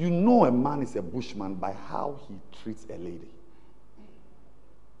 You know a man is a bushman by how he treats a lady.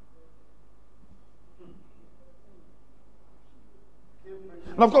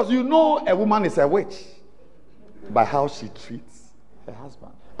 And of course, you know a woman is a witch by how she treats her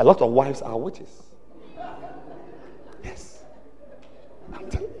husband. A lot of wives are witches. Yes. I'm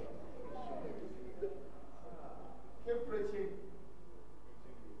telling you.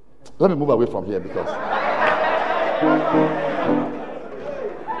 Let me move away from here because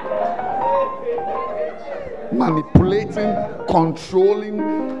manipulating, controlling.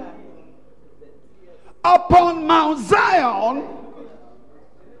 Upon Mount Zion,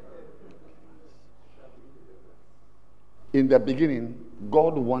 in the beginning,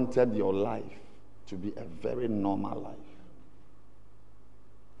 God wanted your life to be a very normal life.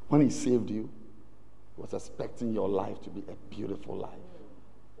 When He saved you, He was expecting your life to be a beautiful life.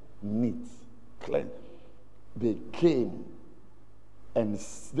 Neat, clean. They came and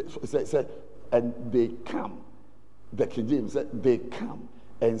said, and they come. The King James said, they come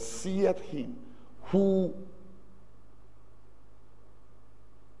and seeth him who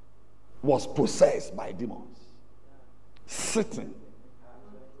was possessed by demons, sitting,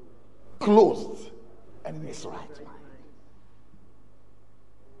 clothed, and in his right mind.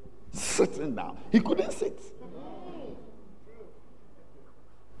 sitting down. He couldn't sit.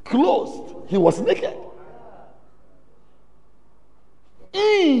 Clothed, he was naked.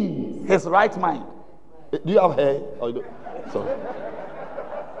 In his right mind. Do you have hair? Or you don't? Sorry.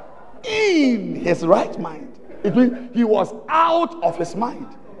 In his right mind. It means he was out of his mind.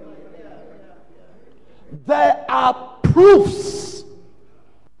 There are proofs.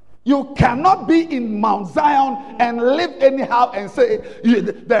 You cannot be in Mount Zion and live anyhow and say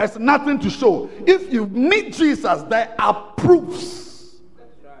there's nothing to show. If you meet Jesus, there are proofs.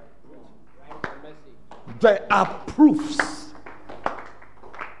 There are proofs.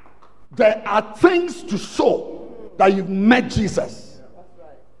 There are things to show that you've met Jesus.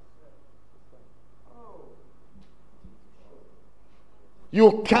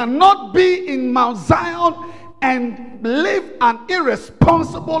 You cannot be in Mount Zion and live an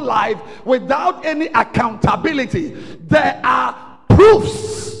irresponsible life without any accountability. There are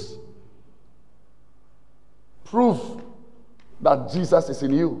proofs. Proof that Jesus is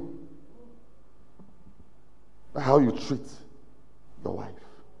in you. How you treat your wife.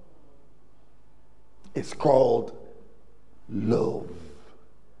 It's called love.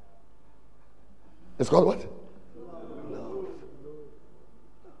 It's called what? Love.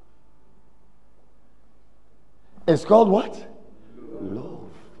 It's called what?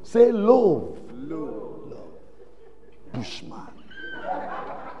 Love. Say love. Love. Bushman.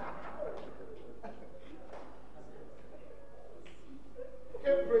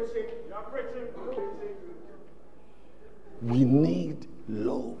 We need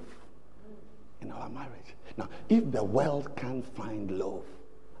love in our marriage. Now, if the world can't find love,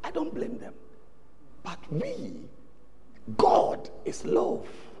 I don't blame them. But God is love.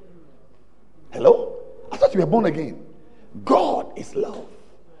 Hello? I thought you were born again. God is love.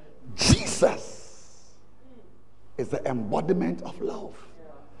 Jesus is the embodiment of love.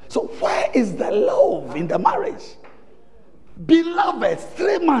 So where is the love in the marriage? Beloved,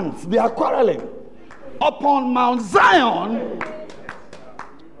 3 months, they are quarreling. Upon Mount Zion,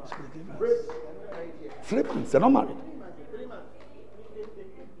 3 months, they're not married.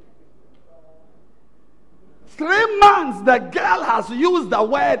 3 months, the girl has used the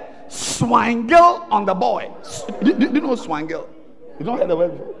word swangel on the boy. Do you know swangel? You don't hear the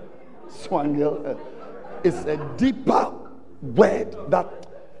word before? Swangel. It's a deeper word that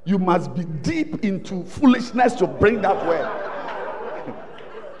you must be deep into foolishness to bring that word.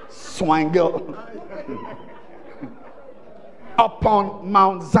 Swangel. Upon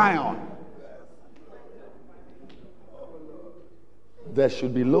Mount Zion, there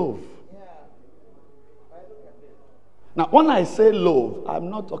should be love. Now, when I say love, I'm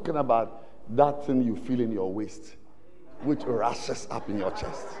not talking about that thing you feel in your waist, which rushes up in your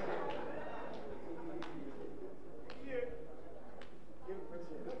chest.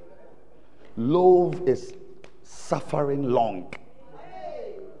 Love is suffering long.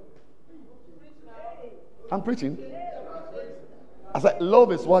 I'm preaching. I said,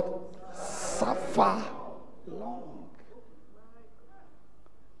 love is what? Suffer long.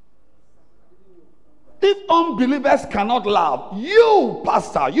 If unbelievers cannot love, you,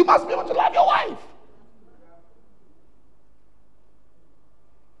 pastor, you must be able to love your wife.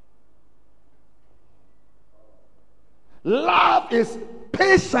 Love is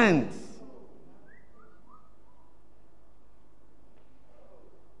patience.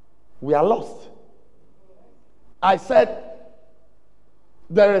 We are lost. I said,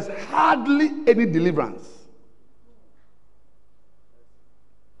 there is hardly any deliverance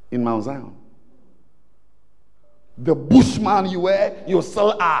in Mount Zion. The bushman you were, you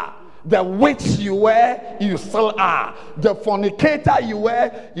still are. The witch you were, you still are. The fornicator you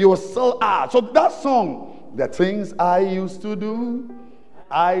were, you still are. So that song, the things I used to do,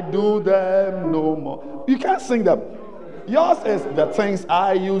 I do them no more. You can't sing them. Yours is the things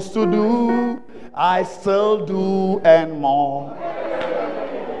I used to do, I still do and more.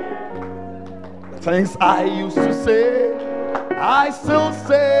 The things I used to say, I still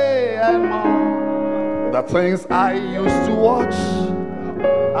say and more. The things I used to watch,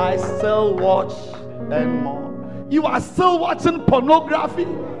 I still watch and more. You are still watching pornography.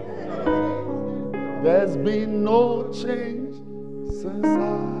 There's been no change since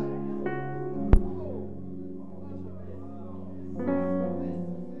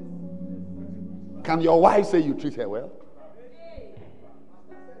Can your wife say you treat her well?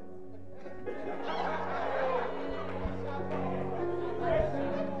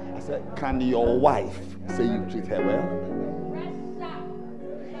 I said, can your wife say you treat her well?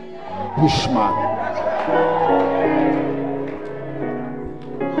 Bushman.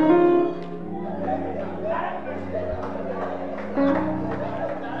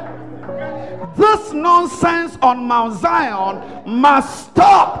 nonsense on Mount Zion must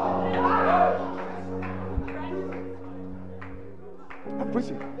stop. I'm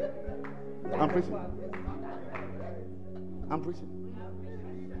preaching. I'm preaching. I'm preaching.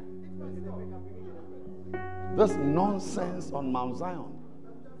 This nonsense on Mount Zion,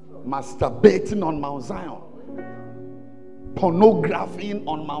 masturbating on Mount Zion, pornography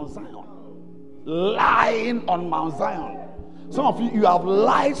on Mount Zion, lying on Mount Zion. Some of you have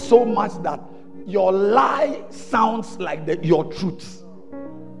lied so much that your lie sounds like your truth.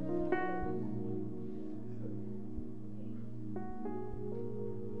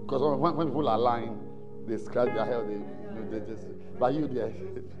 Because when people are lying, they scratch their head. They just, but you there.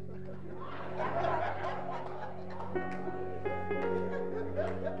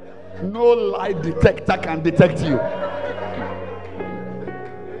 No lie detector can detect you.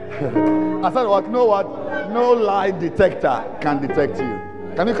 I said what? No what? No lie detector can detect you.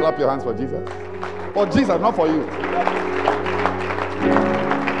 Can you clap your hands for Jesus? For Jesus, not for you.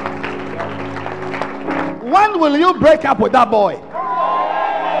 When will you break up with that boy?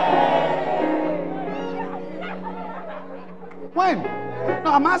 When?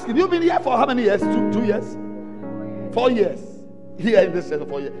 No, I'm asking. You've been here for how many years? 2 years? 4 years. Here in this church for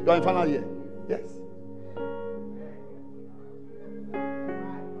 4 years. You're in final year. Yes.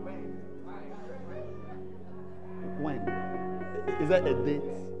 When? Is that a date?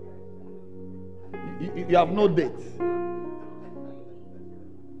 You have no date.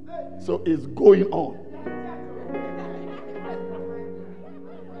 So it's going on.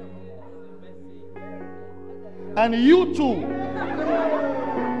 And you too,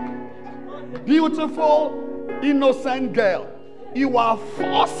 beautiful, innocent girl, you are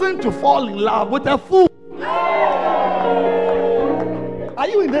forcing to fall in love with a fool. Are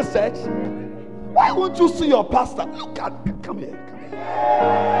you in this church? Why won't you see your pastor? Look at, come here.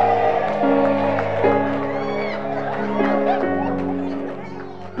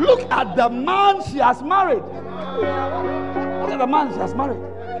 Look at the man she has married. Look at the man she has married.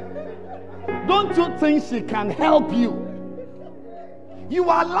 Don't you think she can help you? You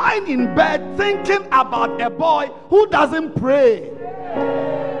are lying in bed thinking about a boy who doesn't pray.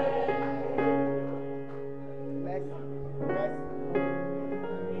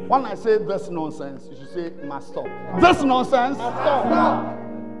 When I say this nonsense, you should say must stop. This nonsense must stop.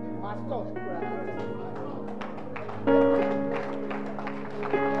 Must stop.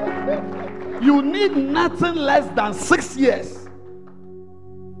 You need nothing less than 6 years.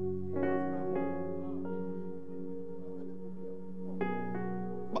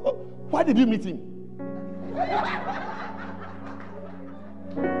 Why did you meet him?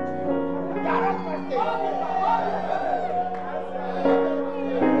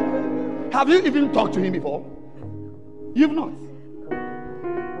 Have you even talked to him before? You've not.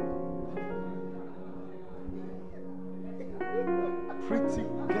 Pretty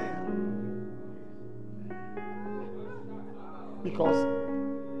girl. Because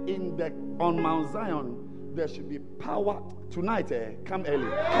on Mount Zion, there should be power. Tonight, come early.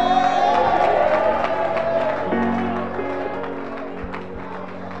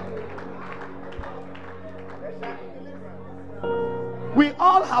 We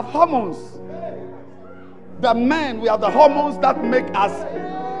all have hormones. The men, we have the hormones that make us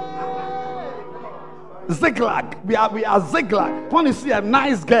zigzag. We are zigzag. When you see a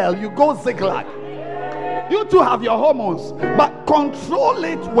nice girl, you go zigzag. You too have your hormones, but control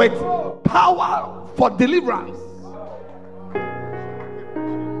it with power for deliverance.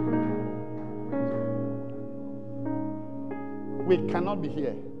 We cannot be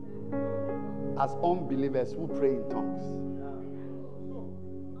here as unbelievers who pray in tongues,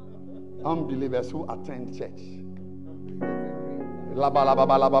 unbelievers who attend church.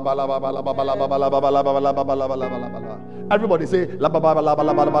 Everybody say,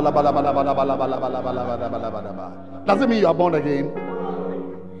 does it mean you are born again?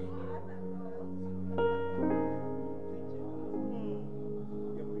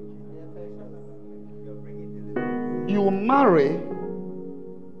 You marry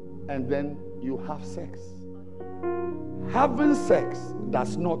and then you have sex. Having sex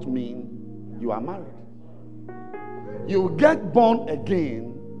does not mean you are married. You get born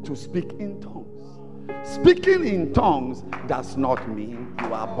again to speak in tongues. Speaking in tongues does not mean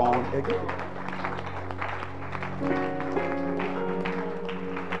you are born again.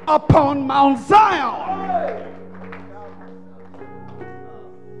 Upon Mount Zion.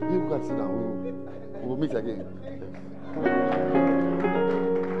 You guys sit down. We'll meet again.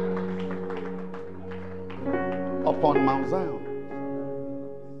 Upon Mount Zion.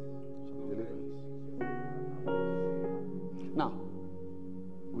 Now,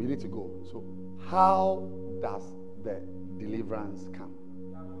 we need to go. So, how does the deliverance come?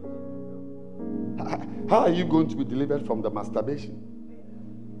 How are you going to be delivered from the masturbation?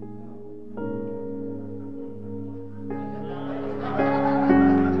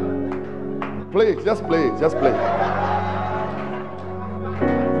 Play it, just play it, just play it.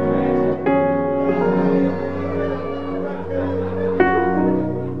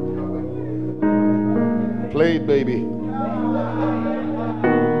 Play it, baby.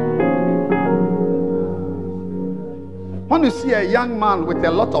 When you see a young man with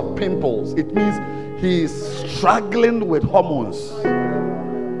a lot of pimples, it means he is struggling with hormones.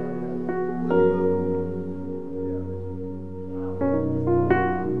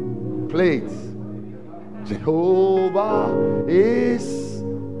 Play it. Jehovah is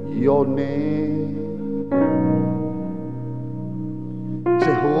your name.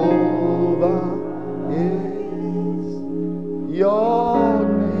 Jehovah is your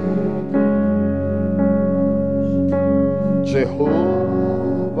name.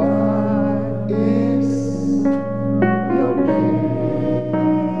 Jehovah is your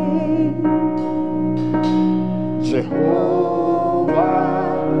name. Jehovah.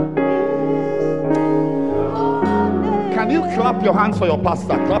 Can you clap your hands for your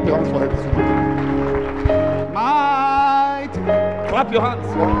pastor? Clap your hands for him. Might. Clap your hands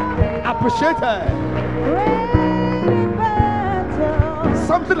for him. Appreciate her.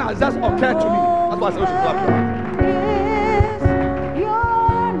 Something has just occurred to me. That's why I said we should clap your hands.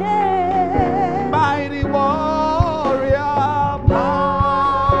 Mighty warrior,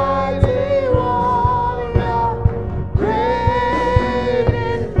 mighty warrior, great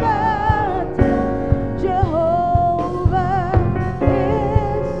in battle, Jehovah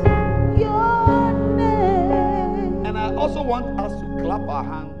is your name. And I also want us to clap our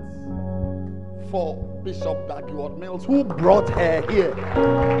hands for Bishop Dagwood Mills, who brought her here.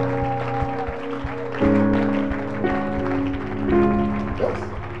 Yes.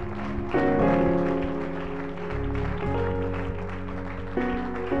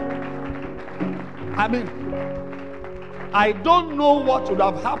 I mean, I don't know what would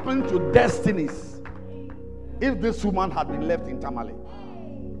have happened to destinies if this woman had been left in Tamale.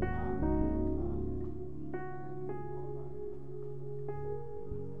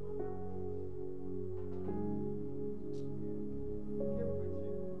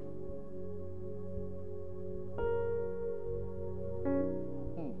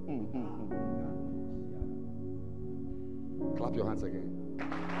 Clap your hands again.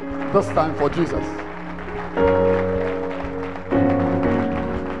 This time for Jesus.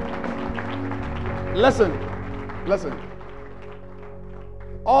 Listen.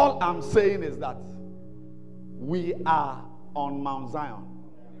 All I'm saying is that we are on Mount Zion.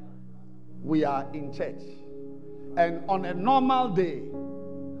 We are in church. And on a normal day,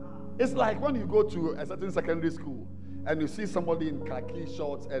 it's like when you go to a certain secondary school and you see somebody in khaki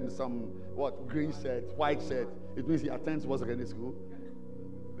shorts and some green shirt, white shirt. It means he attends what secondary school?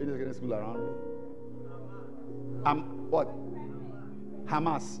 Any secondary school around? What?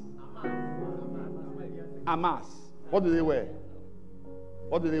 Hamas. Hamas. What do they wear?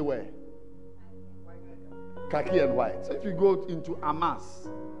 What do they wear? Khaki and white. So if you go into Hamas,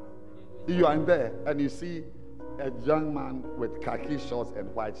 you are in there and you see a young man with khaki shorts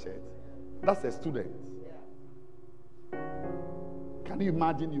and white shirt, that's a student. Can you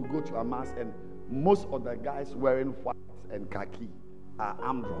imagine you go to Hamas and most of the guys wearing white and khaki are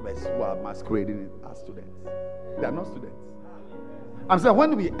armed robbers who are masquerading as students? They are not students. I'm saying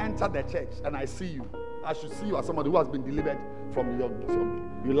when we enter the church and I see you, I should see you as somebody who has been delivered from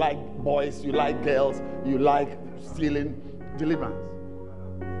you like boys, you like girls, you like stealing, deliverance.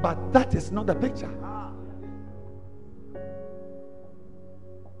 But that is not the picture.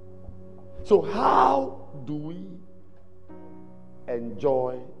 So how do we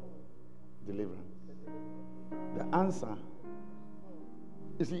enjoy deliverance? The answer,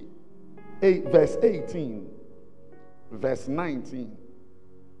 you see, verse 18, verse 19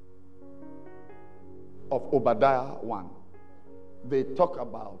 of Obadiah 1, they talk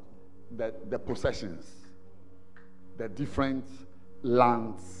about the possessions, the different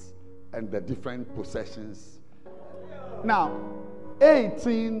lands and the different possessions. Now,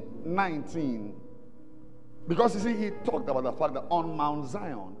 18, 19, because you see, he talked about the fact that on Mount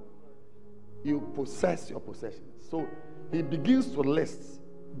Zion, you possess your possessions. So he begins to list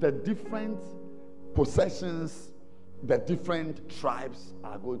the different possessions the different tribes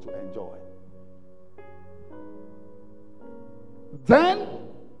are going to enjoy. Then,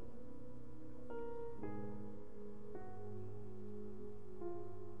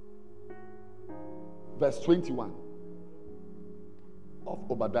 verse 21.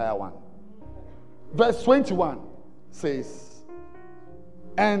 of Obadiah 1. Verse 21 says,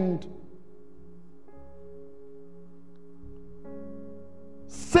 and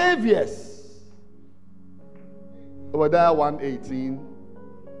saviors, Obadiah 1:18,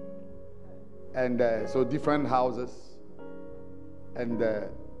 and so different houses, and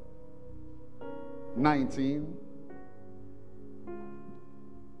 19.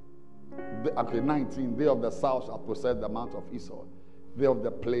 19. They of the south shall possess the mount of Esau. They of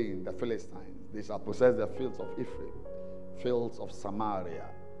the plain, the Philistines, they shall possess the fields of Ephraim, fields of Samaria,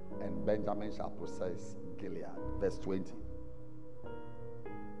 and Benjamin shall possess Gilead. Verse 20.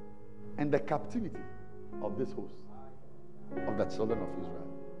 And the captivity of this host of the children of Israel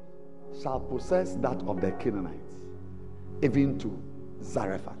shall possess that of the Canaanites, even to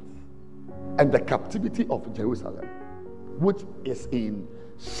Zarephath. And the captivity of Jerusalem, which is in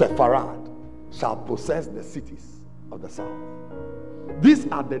Sepharad, shall possess the cities of the south. These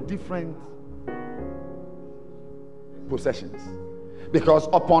are the different possessions. Because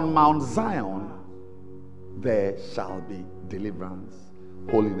upon Mount Zion there shall be deliverance,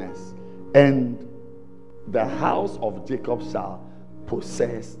 holiness, and the house of Jacob shall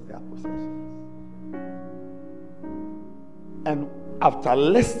possess their possessions. And after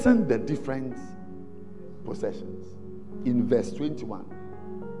listing the different possessions, in verse 21,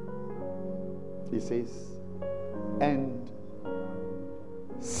 he says, and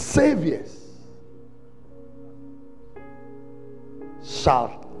saviors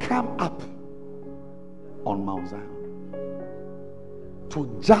shall come up on Mount Zion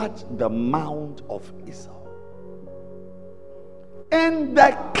to judge the mount of Esau. And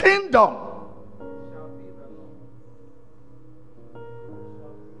the kingdom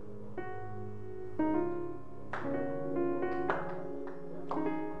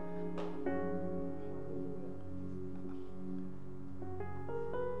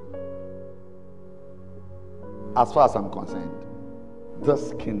as far as I'm concerned,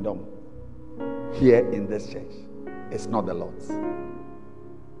 this kingdom here in this church is not the Lord's.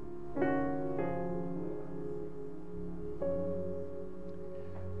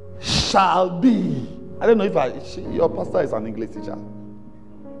 Shall be. I don't know if your pastor is an English teacher.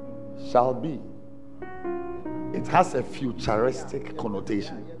 Shall be. It has a futuristic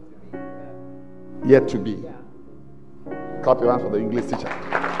connotation. Yet to be. Clap your hands for the English teacher.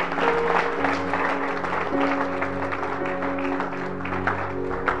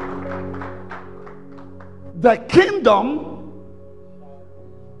 The kingdom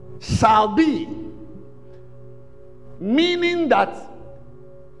shall be, meaning that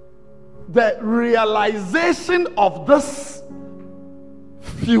the realization of this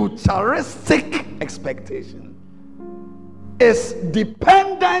futuristic expectation is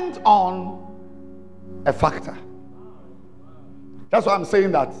dependent on a factor. That's why I'm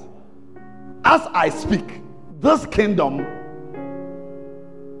saying that as I speak, this kingdom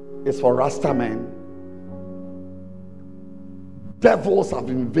is for Rasta men. Devils have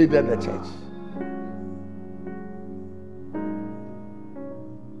invaded the church.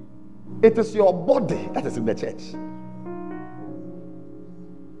 It is your body that is in the church.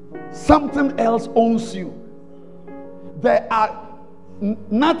 Something else owns you. There are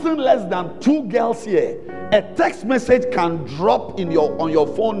nothing less than 2 girls here. A text message can drop on your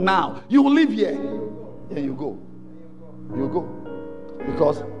phone now. You will leave here. Here you go. You go.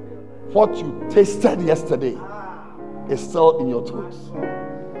 Because what you tasted yesterday is still in your toes.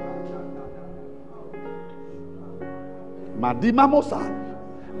 Madima Mosa.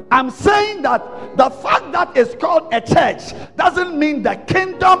 I'm saying that the fact that it's called a church doesn't mean the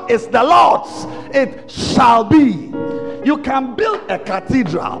kingdom is the Lord's. It shall be. You can build a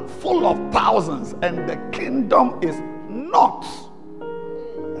cathedral full of thousands and the kingdom is not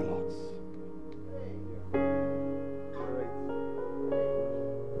the Lord's.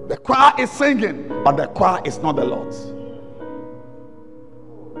 The choir is singing, but the choir is not the Lord's.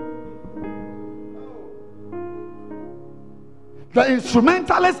 The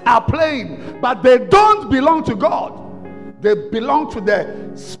instrumentalists are playing, but they don't belong to God. They belong to the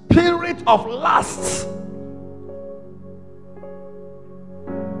spirit of lust.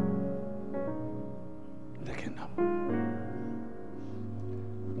 The kingdom.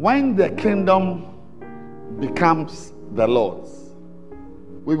 When the kingdom becomes the Lord's,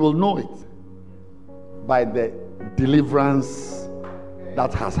 we will know it by the deliverance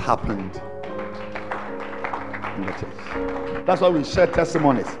that has happened in the church. That's why we share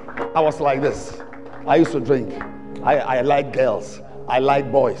testimonies. I was like this. I used to drink. I like girls. I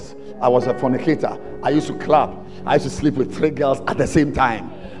like boys. I was a fornicator. I used to club. I used to sleep with 3 girls at the same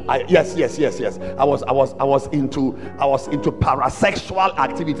time. Yes. I was into parasexual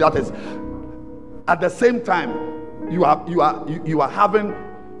activity. That is, at the same time, you are having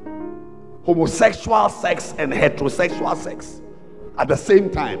homosexual sex and heterosexual sex at the same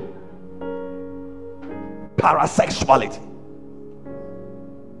time. Parasexuality.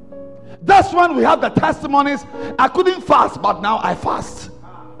 That's when we have the testimonies. I couldn't fast, but now I fast.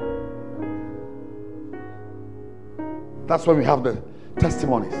 That's when we have the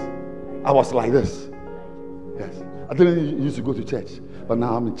testimonies. I was like this. Yes. I didn't used to go to church, but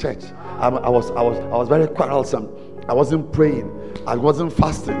now I'm in church. I was very quarrelsome. I wasn't praying. I wasn't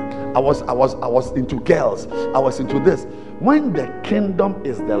fasting. I was into girls. I was into this. When the kingdom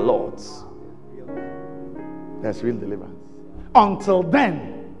is the Lord's, there's real deliverance. Until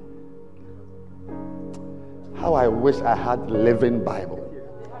then, how I wish I had Living Bible.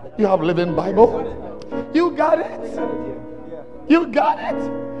 You have Living Bible? You got it. You got it.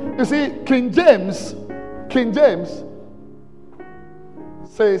 You see, King James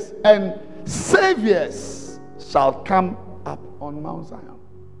says, and saviors shall come up on Mount Zion.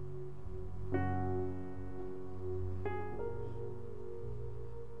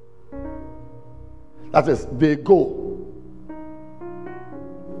 That is, they go.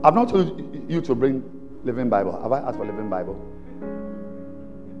 I've not told you to bring Living Bible. Have I asked for Living Bible?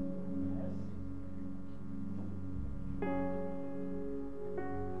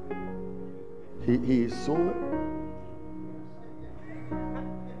 He is so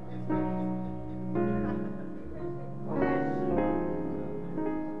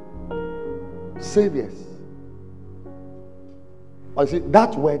saviors. I see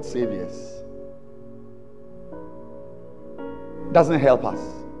that word saviors doesn't help us.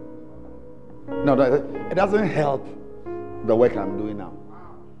 No, it doesn't help the work I'm doing now.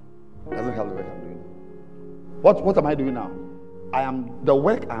 It doesn't help the work I'm doing. What am I doing now? The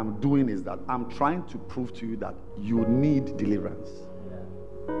work I'm doing is that I'm trying to prove to you that you need deliverance.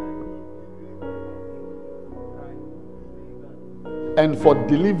 And for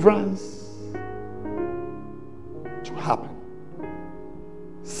deliverance to happen,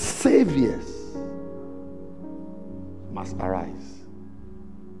 saviors must arise.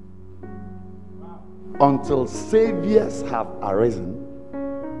 Until saviors have arisen,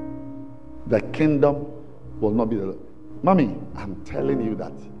 the kingdom will not be the. Mommy, I'm telling you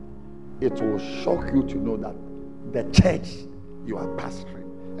that it will shock you to know that the church you are pastoring,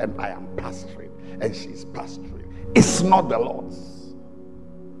 and I am pastoring, and she's pastoring, it's not the Lord's.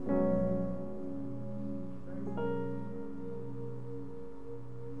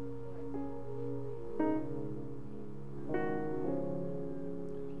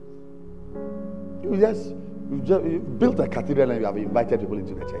 You built a cathedral and you have invited people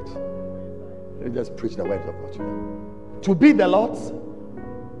into the church. You just preach the word of God. To be the Lord's.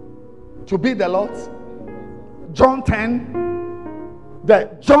 To be the Lord's. John 10. The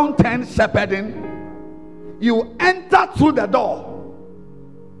John 10 shepherding. You enter through the door.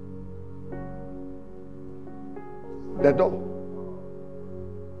 The door.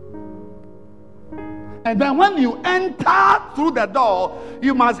 And then when you enter through the door,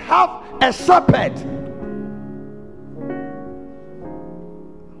 you must have a shepherd.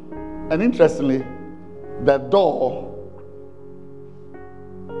 And interestingly, the door,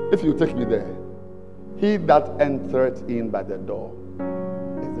 if you take me there, he that entereth in by the door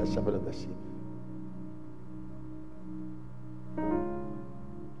is the shepherd of the sheep.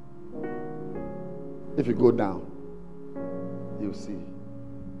 If you go down, you see.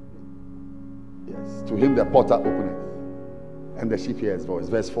 Yes, to him the porter openeth, and the sheep hear his voice.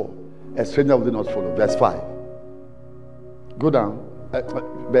 Verse 4. A stranger will not follow. Verse 5. Go down.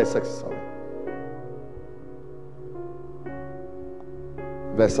 Verse 6, sorry.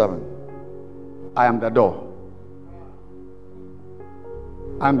 Verse 7. I am the door.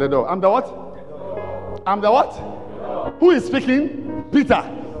 I'm the door. I'm the what? I'm the what? Who is speaking? Peter.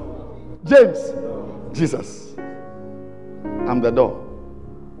 James. Jesus. I'm the door.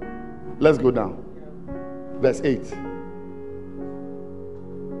 Let's go down. Verse 8.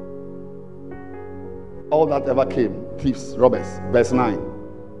 All that ever came, thieves, robbers. Verse 9.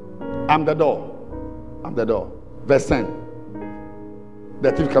 I'm the door. I'm the door. Verse 10.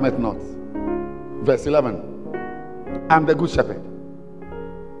 The thief cometh not. Verse 11. I'm the good shepherd.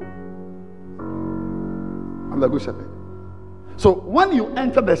 I'm the good shepherd. So when you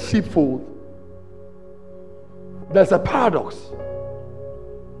enter the sheepfold, there's a paradox.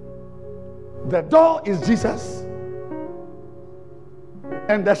 The door is Jesus,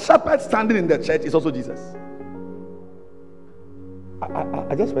 and the shepherd standing in the church is also Jesus.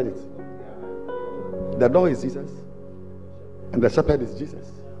 I just read it. The door is Jesus, and the shepherd is Jesus.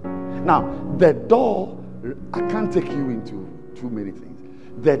 Now, the door, I can't take you into too many things.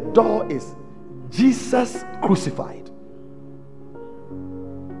 The door is Jesus crucified.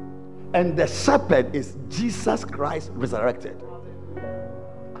 And the shepherd is Jesus Christ resurrected.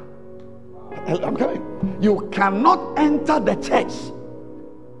 I'm coming. You cannot enter the church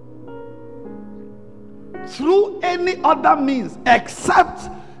through any other means except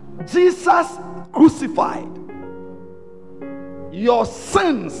Jesus crucified. Your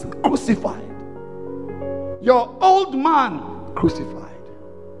sins crucified. Your old man crucified.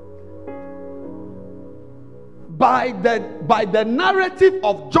 By the narrative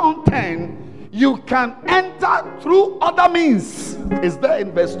of John 10, you can enter through other means. It's there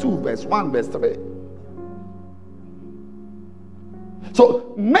in verse 2, verse 1, verse 3.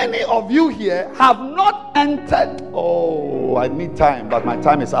 So many of you here have not entered. Oh, I need time, but my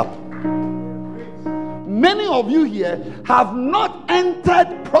time is up. Many of you here have not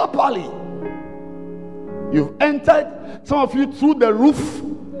entered properly. You've entered, some of you through the roof,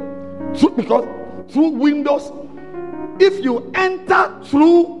 through windows. If you enter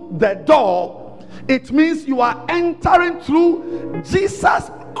through the door, it means you are entering through Jesus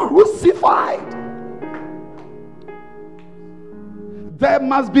crucified. There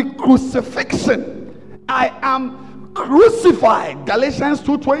must be crucifixion. I am crucified. Galatians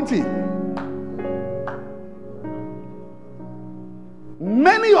 2:20.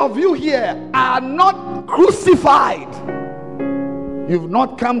 Many of you here are not crucified. You've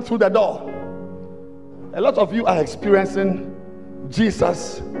not come through the door. A lot of you are experiencing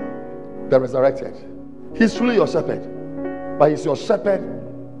Jesus the resurrected. He's truly your shepherd, but he's your shepherd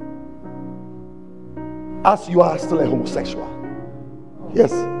as you are still a homosexual.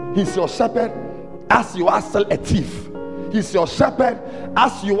 Yes, he's your shepherd as you are still a thief. He's your shepherd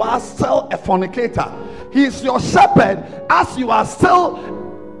as you are still a fornicator. He's your shepherd as you are still...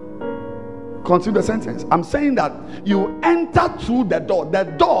 Continue the sentence. I'm saying that you enter through the door. The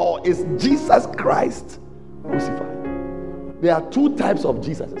door is Jesus Christ crucified. There are two types of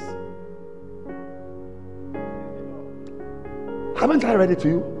Jesuses. Haven't I read it to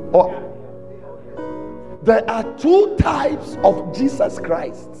you? Or there are two types of Jesus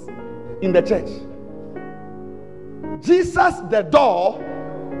Christ in the church. Jesus the door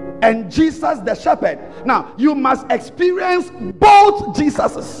and Jesus the shepherd. Now, you must experience both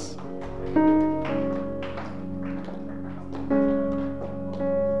Jesuses.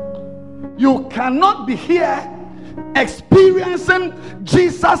 You cannot be here experiencing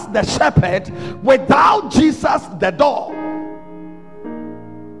Jesus the shepherd without Jesus the door.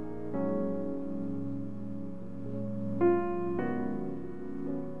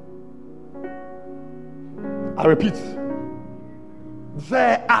 I repeat,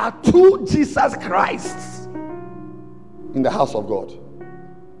 there are two Jesus Christs in the house of God.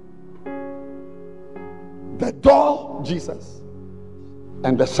 The door, Jesus,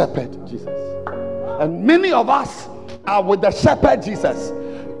 and the shepherd, Jesus. And many of us are with the shepherd, Jesus.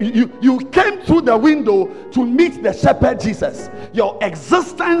 You came through the window to meet the shepherd, Jesus. Your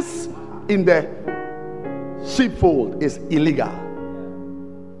existence in the sheepfold is illegal.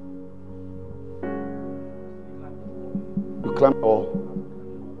 You climb all.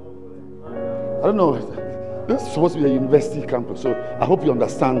 I don't know. This is supposed to be a university campus, so I hope you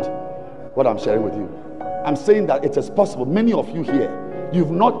understand what I'm sharing with you. I'm saying that it is possible. Many of you here,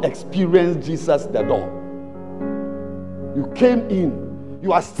 you've not experienced Jesus the door. You came in.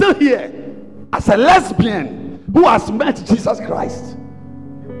 You are still here as a lesbian who has met Jesus Christ,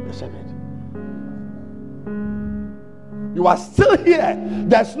 the shepherd. You are still here.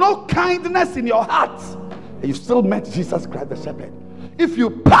 There's no kindness in your heart. And you still met Jesus Christ, the shepherd. If you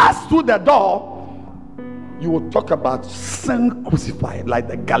pass through the door, you will talk about sin crucified, like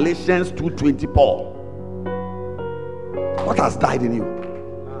the Galatians 2:20 Paul. What has died in you?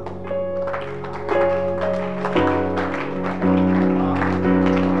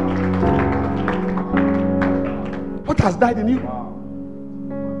 What has died in you?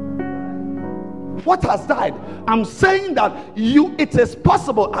 What has died? I'm saying that it is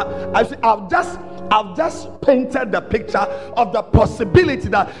possible. I've just painted the picture of the possibility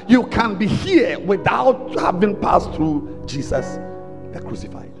that you can be here without having passed through Jesus the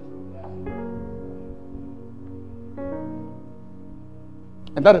crucified.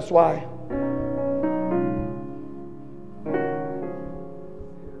 And that is why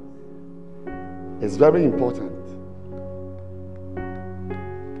it's very important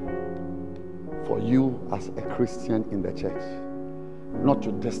for you as a Christian in the church not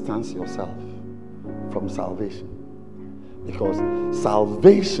to distance yourself from salvation, because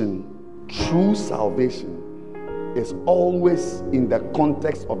salvation, true salvation, is always in the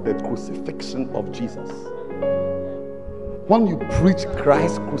context of the crucifixion of Jesus. When you preach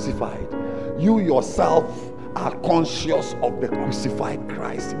Christ crucified, you yourself are conscious of the crucified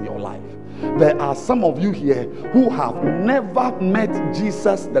Christ in your life. There are some of you here who have never met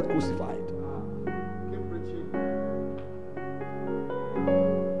Jesus the crucified.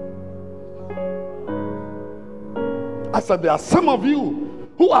 I said there are some of you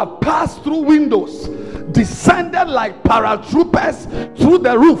who have passed through windows, descended like paratroopers through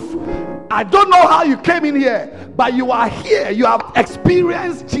the roof. I don't know how you came in here, but you are here. You have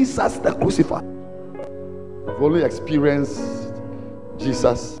experienced Jesus the crucified. You've only experienced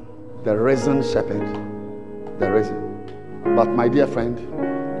Jesus, the risen shepherd, the risen. But my dear friend,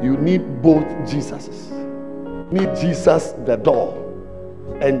 you need both Jesuses. You need Jesus the door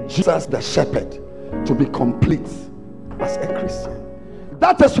and Jesus the shepherd to be complete as a Christian.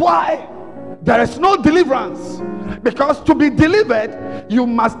 That is why there is no deliverance, because to be delivered you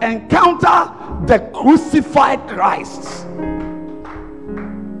must encounter the crucified Christ.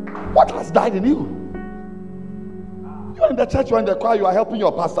 What has died in you? You are in the church, you are in the choir, you are helping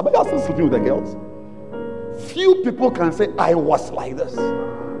your pastor, but you are still sleeping with the girls. Few people can say, I was like this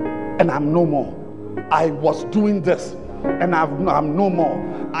and I'm no more. I was doing this and I'm no more.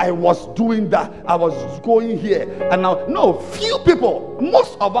 I was doing that. I was going here and now. No, few people.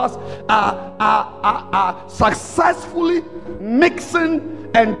 Most of us are successfully mixing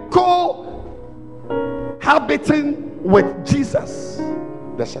and cohabiting with Jesus,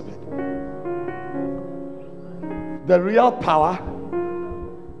 the shepherd. The real power,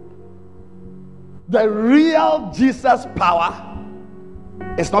 the real Jesus power,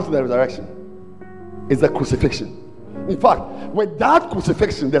 is not the resurrection. It's the crucifixion. In fact, without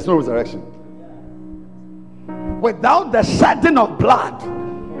crucifixion, there's no resurrection. Without the shedding of blood,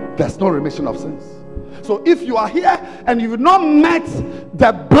 there's no remission of sins. So if you are here and you've not met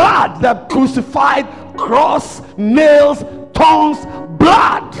the blood, the crucified cross, nails, thorns,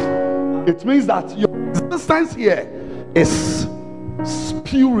 blood, it means that your existence here is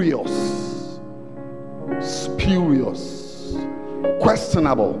spurious,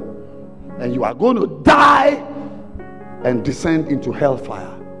 questionable, and you are going to die and descend into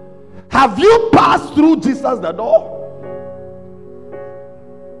hellfire. Have you passed through Jesus the door?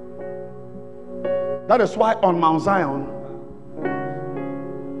 That is why on Mount Zion,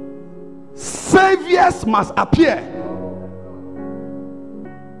 saviors must appear.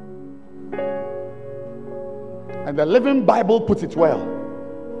 And the Living Bible puts it well.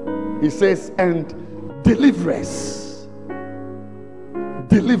 He says, and deliverers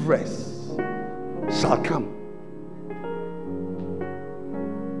shall come.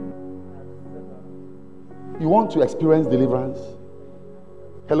 You want to experience deliverance?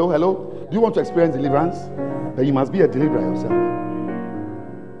 Hello? Do you want to experience deliverance? Then you must be a deliverer yourself.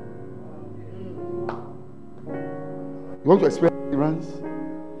 You want to experience deliverance?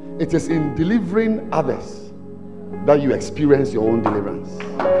 It is in delivering others that you experience your own deliverance.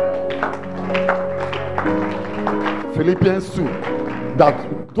 Philippians 2,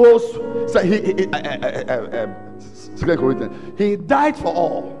 that those say he died for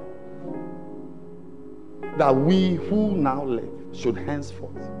all, that we who now live should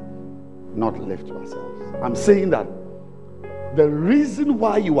henceforth not live to ourselves. I'm saying that the reason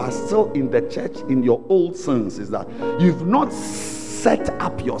why you are still in the church in your old sins is that you've not set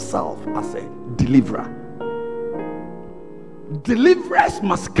up yourself as a deliverer. Deliverers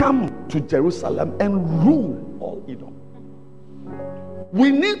must come to Jerusalem and rule all Edom.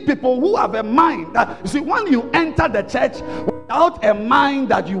 We need people who have a mind that, you see, when you enter the church without a mind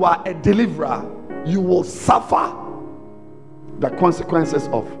that you are a deliverer, you will suffer the consequences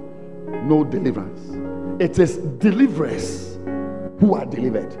of no deliverance. It is deliverers who are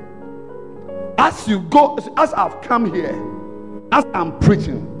delivered. As you go, as I've come here, as I'm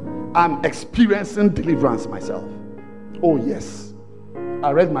preaching, I'm experiencing deliverance myself. Oh yes,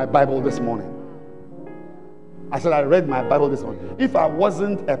 I read my Bible this morning. I said I read my Bible this morning. If I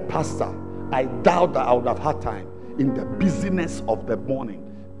wasn't a pastor, I doubt that I would have had time in the busyness of the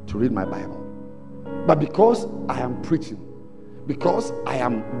morning to read my Bible. But because I am preaching, because I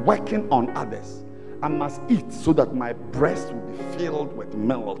am working on others, I must eat so that my breast will be filled with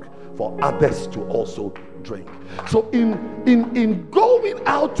milk for others to also drink. So in going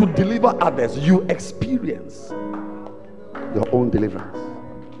out to deliver others, you experience your own deliverance.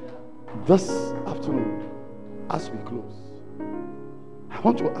 This afternoon, as we close, I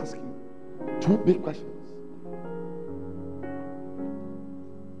want to ask you two big questions.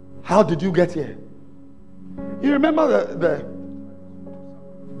 How did you get here? You remember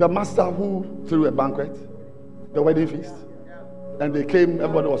the master who threw a banquet? the wedding feast. And they came,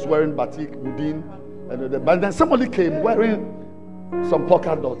 everybody was wearing batik, udin, but then somebody came wearing some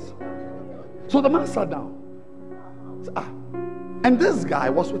polka dots. So the man sat down. And this guy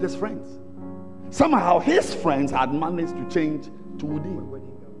was with his friends. Somehow his friends had managed to change to udin,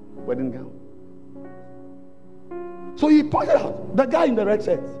 wedding gown. So he pointed out, the guy in the red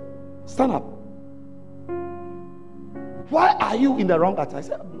shirt, stand up. Why are you in the wrong attire? I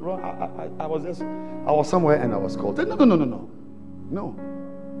said, I was somewhere and I was called. I said, no.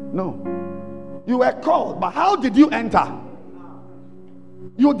 You were called, but how did you enter?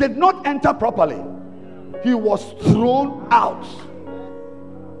 You did not enter properly. He was thrown out.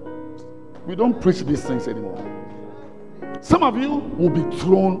 We don't preach these things anymore. Some of you will be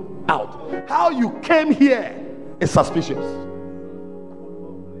thrown out. How you came here is suspicious.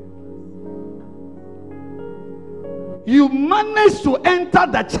 You managed to enter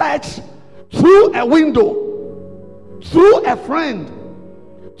the church through a window, through a friend,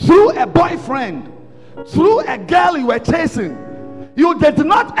 through a boyfriend, through a girl you were chasing. You did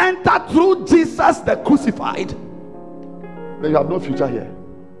not enter through Jesus the crucified. Then you have no future here.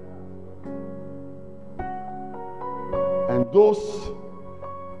 And those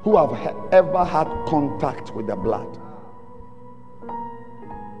who have ever had contact with the blood,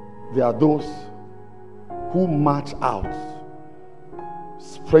 they are those who march out,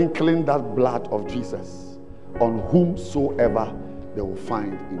 sprinkling that blood of Jesus on whomsoever they will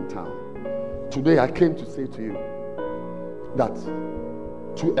find in town. Today I came to say to you that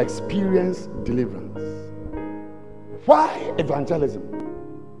to experience deliverance. Why evangelism?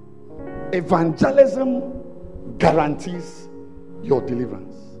 Evangelism guarantees your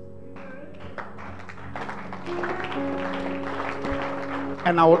deliverance.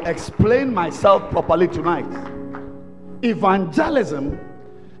 And I will explain myself properly tonight. Evangelism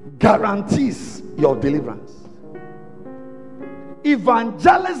guarantees your deliverance.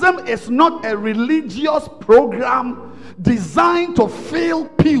 Evangelism is not a religious program designed to fill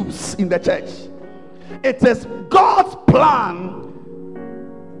pews in the church. It is God's plan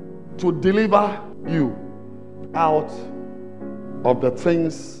to deliver you out of the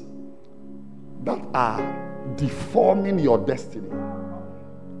things that are deforming your destiny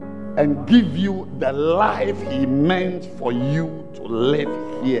and give you the life He meant for you to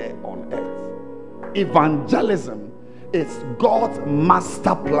live here on earth. Evangelism is God's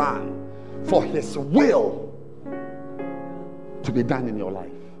master plan for His will to be done in your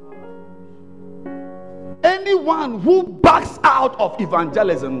life. Anyone who backs out of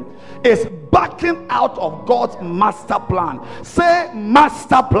evangelism is backing out of God's master plan. Say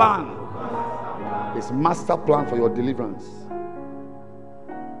master plan. His master plan for your deliverance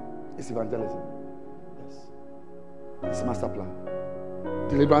is evangelism. Yes. His master plan.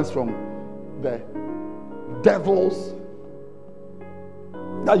 Deliverance from the devils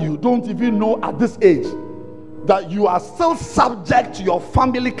that you don't even know at this age, that you are still subject to your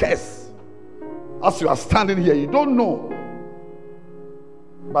family curse. As you are standing here, you don't know.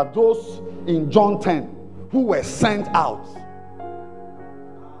 But those in John 10 who were sent out,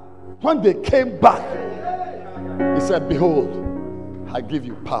 when they came back, He said, behold, I give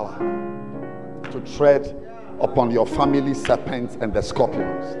you power to tread upon your family serpents and the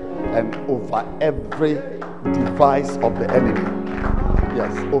scorpions, and over every device of the enemy.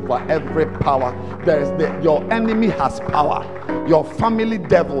 Yes, over every power. Your enemy has power. Your family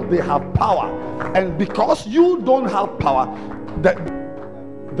devil, they have power. And because you don't have power,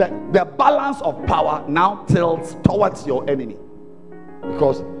 the balance of power now tilts towards your enemy.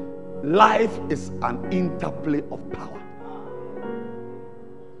 Because life is an interplay of power.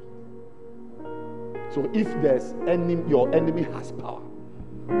 So if there's your enemy has power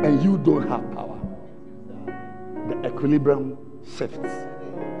and you don't have power, the equilibrium shifts.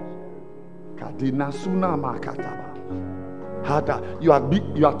 You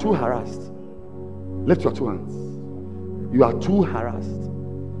are too harassed. Lift your two hands. You are too harassed.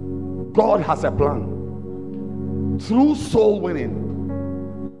 God has a plan. Through soul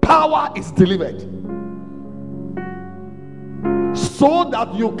winning, power is delivered, so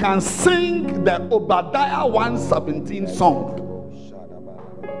that you can sing the Obadiah 1:17 song.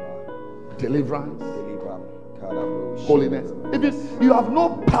 Deliverance, holiness. If you have no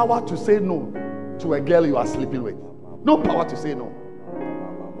power to say no to a girl you are sleeping with, no power to say no,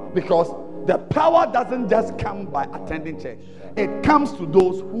 because the power doesn't just come by attending church. It comes to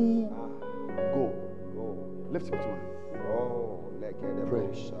those who go. Lift your two hands. Pray.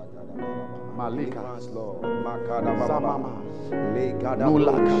 Malika. Lord. Samama.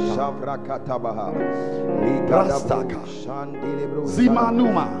 Nulakata. Rastaka.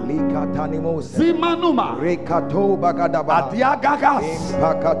 Zimanuma. Zimanuma. Adiagagas.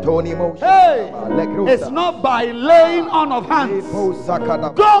 Hey, it's not by laying on of hands.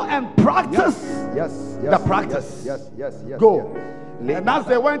 Go and practice. Yes. The practice. Yes. Go. And as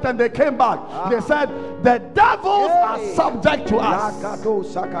they went and they came back, they said, the devils are subject to us.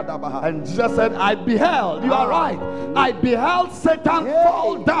 And Jesus said, I beheld, you are right, I beheld Satan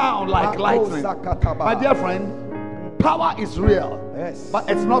fall down like lightning. My dear friend, power is real, but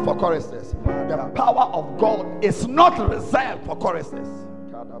it's not for choristers. The power of God is not reserved for choristers.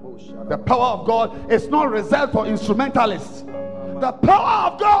 The power of God is not reserved for instrumentalists. The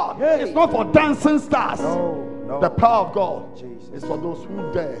power of God is not for dancing stars. The power of God is for those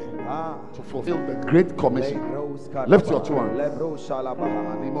who dare to fulfill the Great Commission. Lift your two hands.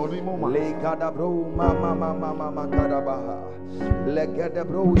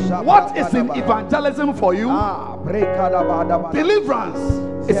 What is in evangelism for you? Deliverance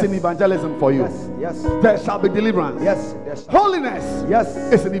is in evangelism for you. Yes. There shall be deliverance. Yes. Holiness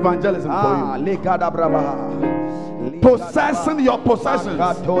is in evangelism for you. Possessing your possessions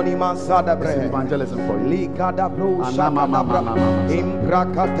is in evangelism for you.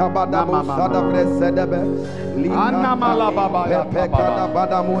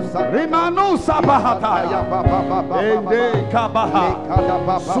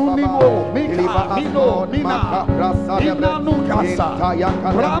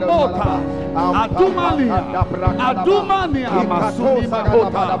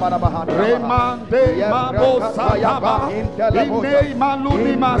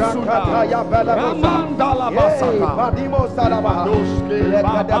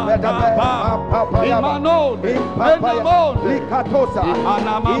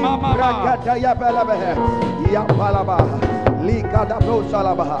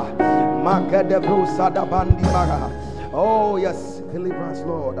 Oh yes, deliverance,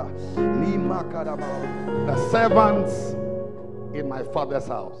 Lord. The servants in my Father's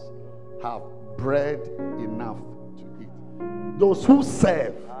house have bread enough to eat. Those who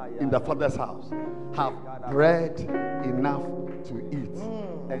serve in the Father's house have bread enough to eat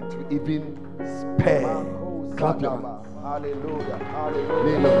and to even spare. Clap your hands. Hallelujah.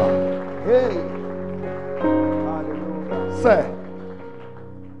 Hey. Sir,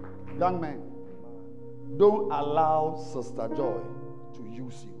 young man, don't allow Sister Joy to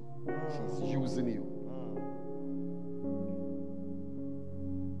use you. She's using you.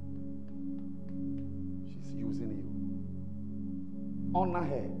 She's using you. Honor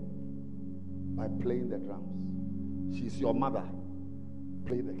her by playing the drums. She's your mother.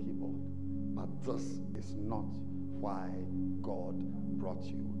 Play the keyboard. But this is not why God brought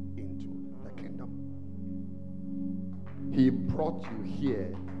you into the kingdom. He brought you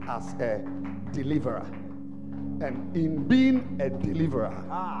here as a deliverer. And in being a deliverer,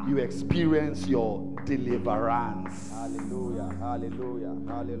 you experience your deliverance. Hallelujah.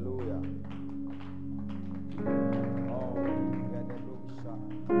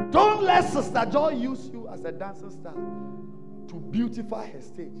 Don't let Sister Joy use you as a dancing star to beautify her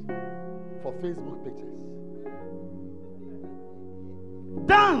stage for Facebook pictures.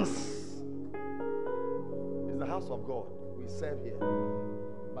 Dance is the house of God we serve here,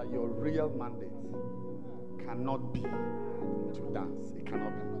 but your real mandate cannot be to dance. It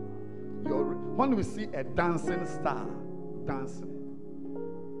cannot be. When we see a dancing star dancing,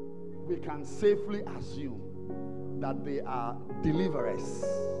 we can safely assume that they are deliverers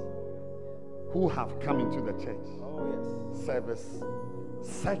who have come into the church service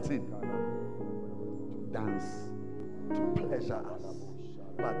setting to dance, to pleasure us,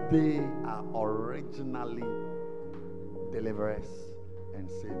 but they are originally deliverers and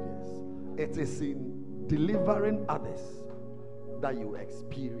saviors. It is in delivering others that you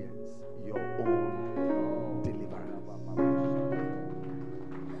experience your own deliverance.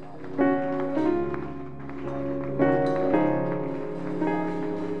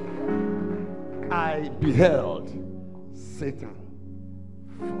 I beheld Satan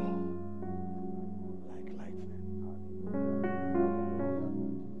fall like lightning.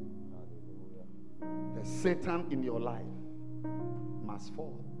 The Satan in your life must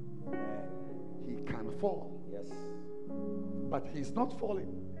fall. He can fall. Yes. But he's not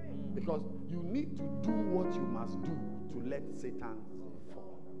falling because you need to do what you must do to let Satan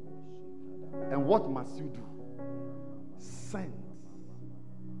fall. And what must you do? Send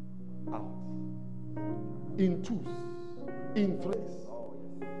out in twos, in threes,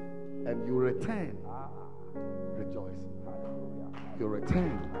 and you return rejoicing. You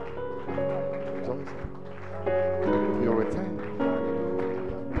return rejoicing. You return.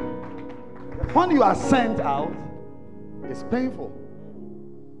 When you are sent out, it's painful.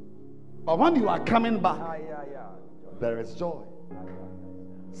 But when you are coming back, there is joy.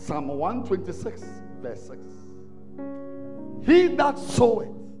 Psalm 126, verse 6. He that soweth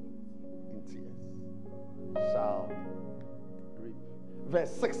in tears shall reap.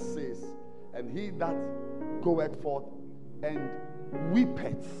 Verse 6 says, and he that goeth forth and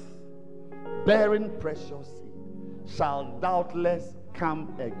weepeth, bearing precious seed, shall doubtless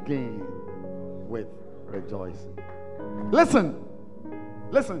come again with rejoicing. Listen.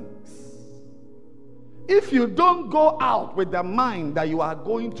 If you don't go out with the mind that you are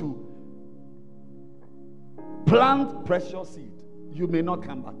going to plant precious seed, you may not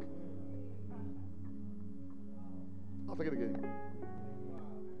come back. I'll take it again.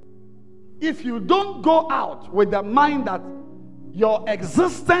 If you don't go out with the mind that your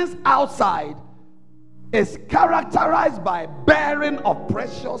existence outside is characterized by bearing of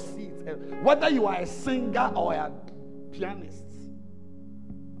precious seeds, whether you are a singer or a pianist,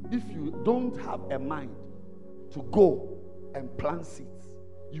 if you don't have a mind to go and plant seeds,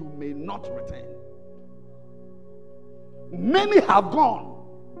 you may not return. Many have gone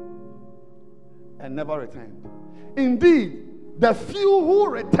and never returned. Indeed, the few who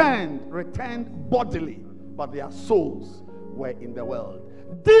returned bodily, but their souls were in the world.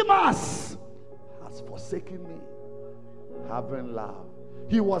 Demas has forsaken me, having loved.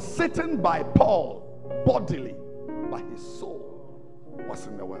 He was sitting by Paul bodily, but his soul was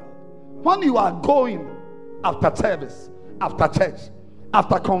in the world. When you are going after service, after church,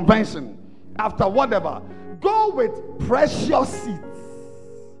 after convention, after whatever, go with precious seeds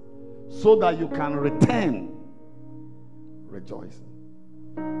so that you can return rejoicing.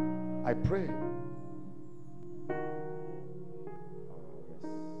 I pray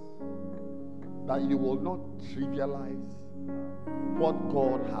that you will not trivialize what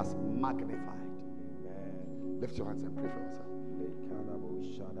God has magnified. Lift your hands and pray for yourself.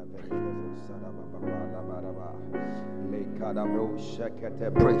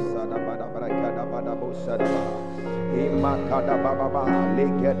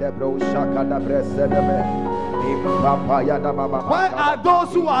 Where are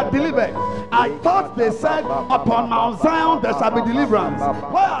those who are delivered? I thought they said upon Mount Zion there shall be deliverance.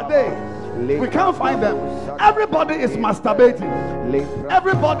 Where are they? We can't find them. Everybody is masturbating.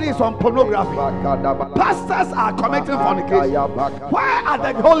 Everybody is on pornography. Pastors are committing fornication. Where are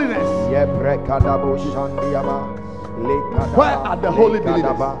the holiness? Where are the holy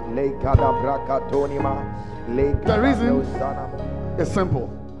believers? The reason is simple.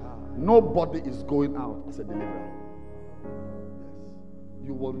 Nobody is going out as a deliverer.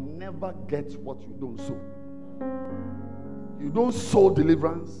 You will never get what you don't sow. You don't sow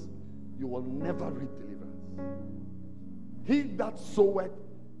deliverance, you will never reap deliverance. He that soweth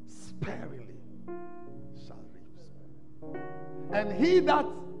sparingly shall reap. And he that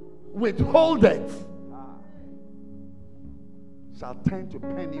withholdeth shall turn to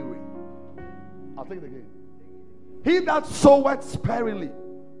penury. I'll take it again. He that soweth sparingly,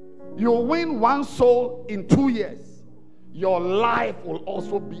 you win one soul in 2 years. Your life will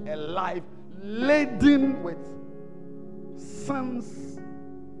also be a life laden with sins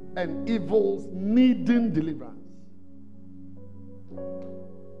and evils needing deliverance.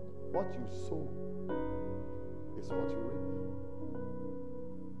 What you sow is what you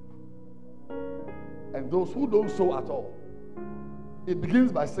reap. And those who don't sow at all, it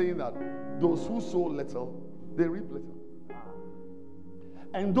begins by saying that those who sow little, they reap little.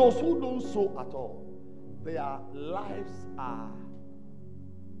 And those who don't sow at all, their lives are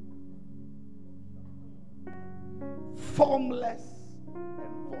formless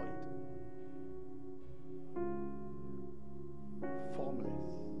and void.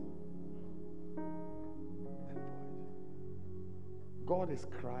 Formless and void. God is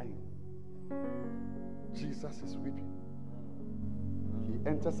crying. Jesus is weeping. He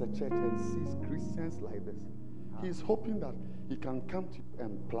enters a church and sees Christians like this. He's hoping that he can come to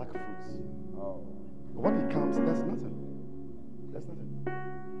and pluck fruits. When he comes, there's nothing. There's nothing.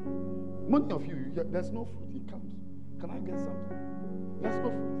 Many of you, there's no fruit. He comes. Can I get something? There's no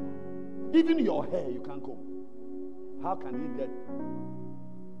fruit. Even your hair, you can't comb. How can he get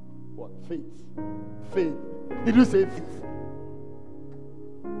what? Faith. Faith. Did you say faith?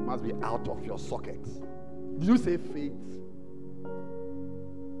 Must be out of your socket. Did you say faith?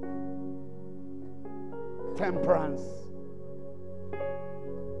 Temperance.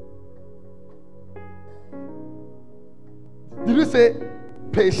 Did you say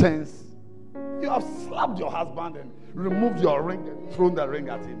patience? You have slapped your husband and removed your ring and thrown the ring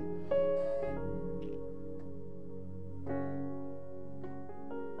at him.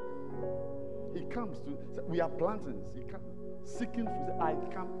 He comes to, we are plantings. He comes seeking fruit. I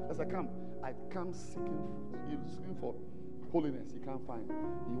come seeking fruit. He's looking for holiness. He can't find.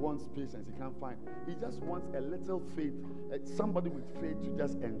 He wants patience. He can't find. He just wants a little faith. Somebody with faith to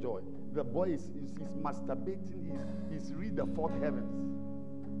just enjoy. The boy is masturbating. He's read the fourth heavens.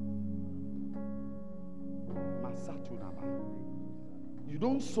 Masatunaba. You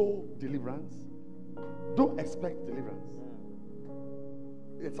don't sow deliverance. Don't expect deliverance.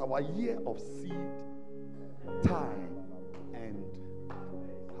 It's our year of seed, time, and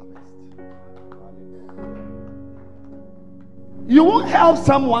harvest. You won't help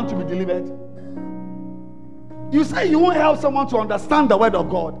someone to be delivered. You say you won't help someone to understand the word of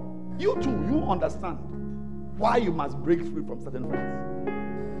God. You too, you won't understand why you must break free from certain friends.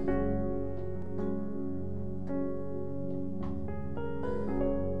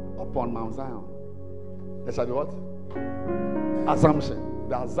 Upon Mount Zion, there shall be what? Assumption.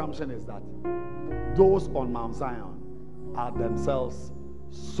 The assumption is that those on Mount Zion are themselves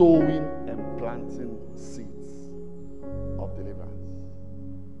sowing and planting seeds of deliverance.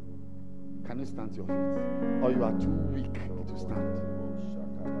 Can you stand to your feet? Or you are too weak to stand?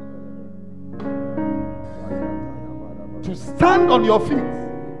 To stand on your feet,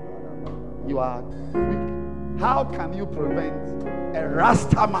 you are weak. How can you prevent a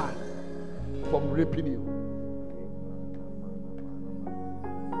Rasta man from raping you?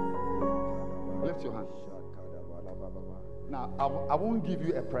 Lift your hand. Now, I won't give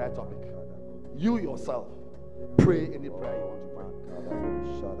you a prayer topic. You yourself, pray any prayer you want to pray.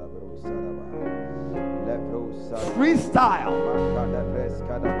 Freestyle.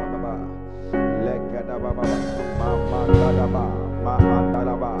 That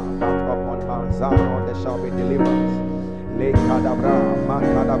upon Mount Zion there shall be deliverance.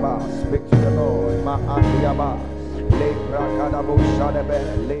 Speak to the Lord. Ma'andiaba. Le prakadabo shadebe.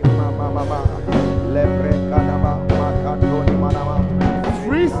 Le mama. Le prekadaba. Makatoni manama.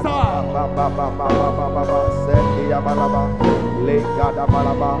 Freestyle.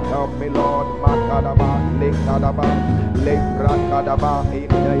 Help me, Lord. Makadaba. Le kadaba. Le prakadaba.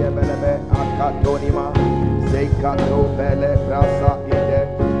 Indeyebelebe. Akatonima. Zekato bele brasa inde.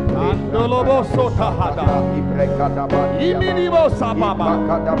 Andolobo sotahada. Iminibo sababa.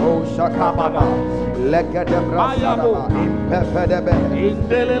 Makadabo shakababa. Lekede brasa daba. Impepedebe.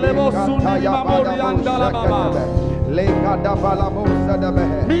 Indelelebo sunini mamori andalababa. Lekadabala musa debe.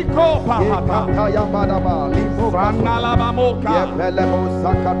 Miko pahata. Kaya badaba. Limu Franalaba moka. Yepele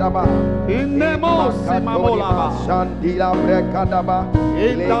musa kadaba. Inemo simamolaba. Shandila brekadaba.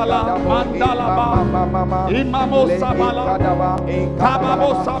 Indala mandalaba. Imamo sabala. Kababo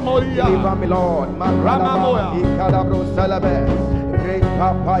samoria. Deliver me, Lord. Ramamoya. Ikadabro salabe.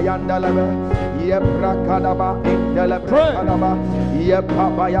 Rekapa yandalabe. Yeprakadaba. Indelebre kadaba.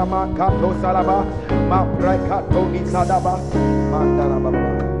 Yepabayama kato salaba. Maprekato isadaba. Mandalaba.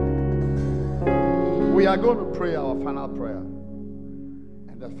 We are going to pray our final prayer.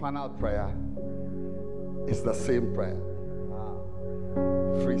 And the final prayer is the same prayer.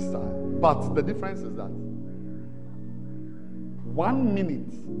 Freestyle. But the difference is that 1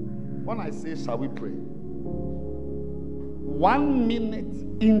 minute, when I say shall we pray, 1 minute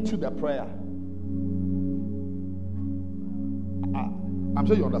into the prayer, I'm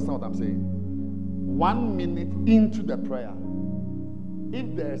sure you understand what I'm saying. 1 minute into the prayer,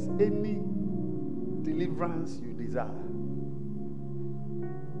 if there's any deliverance you desire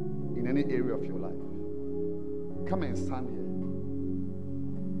in any area of your life, come and stand here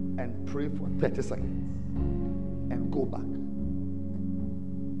and pray for 30 seconds and go back.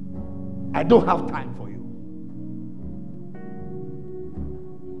 I don't have time for you.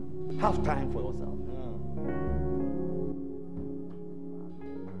 Have time for yourself.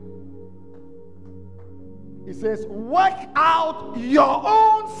 It says, work out your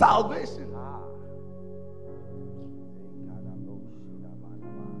own salvation.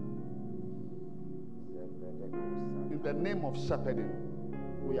 In the name of shepherding,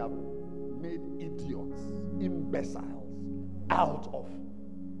 we have made idiots, imbeciles out of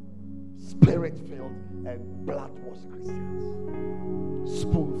spirit-filled and blood-washed Christians,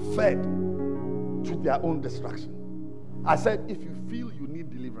 spoon-fed to their own destruction. I said, if you feel you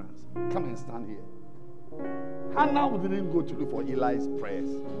need deliverance, come and stand here. Hannah didn't go to look for Eli's prayers.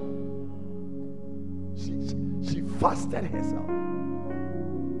 She fasted herself.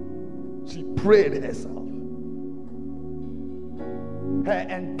 She prayed herself. Her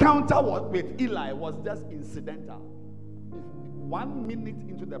encounter with Eli was just incidental. 1 minute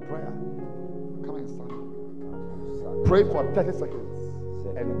into the prayer, come and stand. Pray for 30 seconds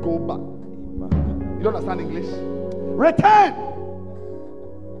and go back. You don't understand English? Return.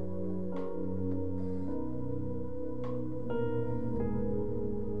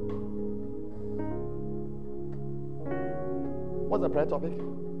 What's the prayer topic?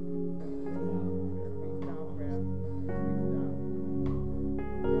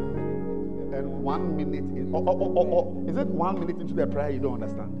 And 1 minute in, is it 1 minute into the prayer you don't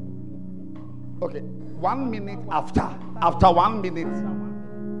understand? Okay, 1 minute after 1 minute.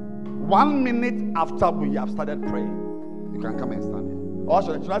 1 minute after we have started praying, you can come and stand here. Or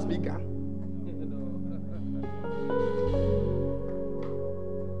should I speak?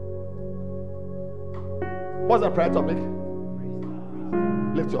 What's the prayer topic?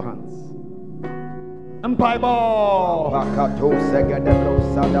 Lift your hands. Empire. Pakato segede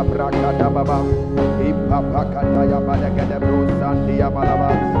brosa da braka da baba. Ipa pakata ya balegede brosa dia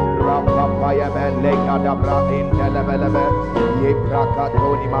balaba. Rapa paya melega da bra indelebelebe. Ye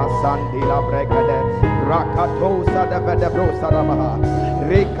prakato ni masandi la brekede. Rakato sa da vede brosa da baha.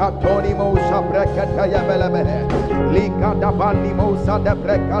 Rikato ni mosa brekete ya belebe. Lika da bani mosa da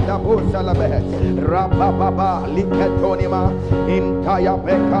breka da bosa lebe. Rapa baba liketo ni ma. Intaya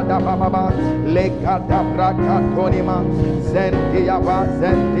beka da baba. Lega da braka tonima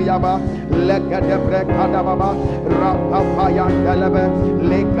zentiyaba lega de breka da baba rapa payandelebe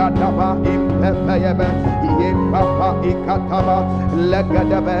lega da ba impepeyebe ye papa ikataba lega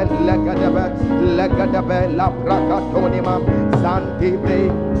de be la braka tonima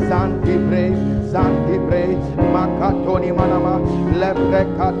Zantibre makatoni manama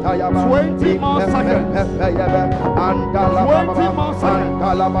lebreka tayaba 20 more seconds.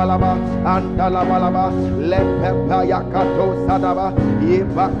 Andala balaba lepepa yakato sadaba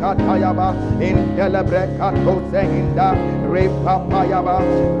yibakatayaba indelebreka to sehinda repapayaba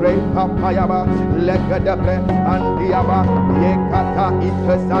legadebre andiaba yekata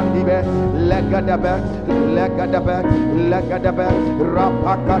itesandibe legadebre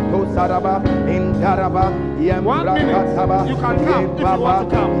rapakato sadaba indaraba yembrakataba You can come if you want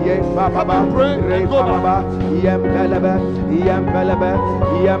to come. Yebaba repaba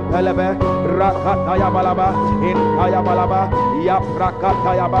yembelebe rakataya balaba intaya balaba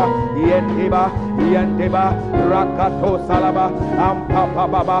yaprakatayaba yentiba rakato salaba ampapa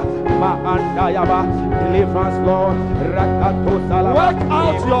baba maandayaba deliverance Lord rakato salaba Work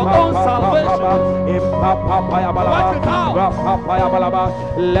out your own salvation. impapa ya balaba Work it out. rapapa ya balaba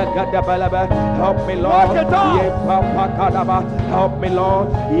legadebelebe help me Lord Work it out. yepapa kadaba help me Lord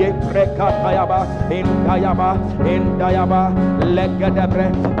yeprekatayaba indayaba legadebre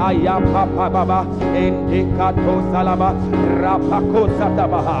ayapapa baba indikato salaba rapako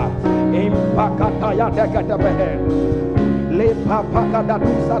satabaha impakataya degadebehe le papa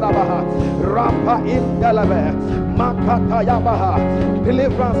kadatu sadabaha rapa indelabe makatayabaha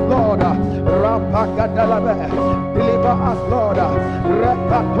deliverance Lord rapa kadalabe deliver us Lord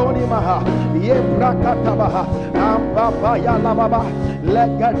rekatoni maha ye prakatabaha ampapa yalababa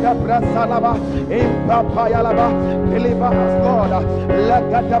legadebre salaba impapa yalaba deliver us Lord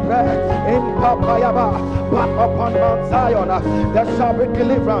legadebre impapa yaba but upon Mount Zion there shall be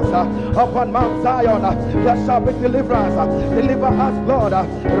deliverance upon Mount Zion there shall be deliverance deliver us Lord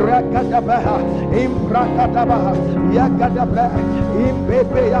rekadabaha imprakatabaha yakadabre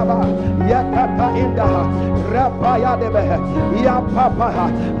impepe yaba yakata indaha rapaya debehe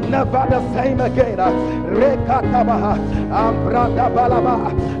yapapa never the same again rekatabaha ambrada balaba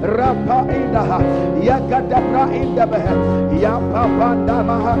rapa indaha yakadabra indabehe yapapa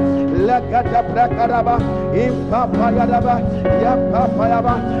ndamaha lekadabra karaba impapa yadaba yapapa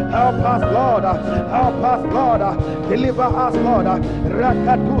yaba help us Lord deliver us Lord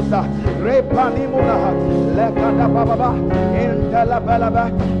rakatusa repanimuna lekadababa intelabelaba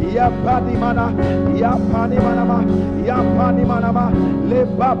yapanimana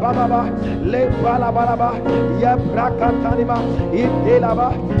lebababa lebalabalaba yabrakatanima idelaba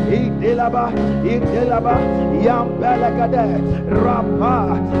yambelagade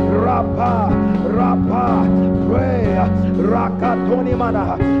rapa pray rakatonimana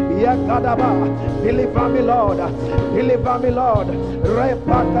yakadaba deliver me Lord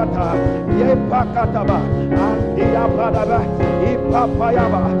repakata yepakataba andiyabadaba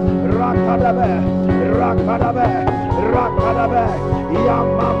ipapayaba rakadabe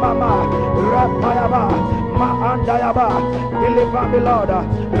yamama repayaba maandayaba deliver me Lord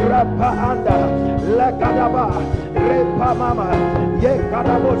repa anda lekadaba repa mama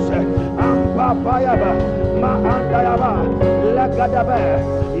yekadaboshe ampapayaba maandayaba lekadabe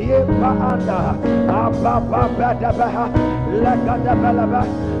yepa anda apapa bedebe lekadabelebe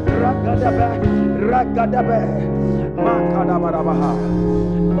rakadabe makadabarabaha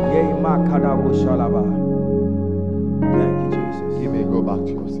ye makadabushalaba. Thank you, Jesus. You may go back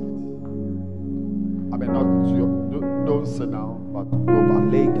to your seat. I mean, not to your, don't sit down, but go back.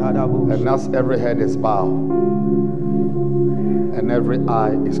 And as every head is bowed and every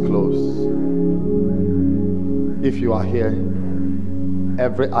eye is closed. If you are here,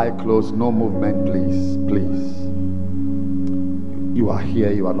 every eye closed, no movement, please, please. You are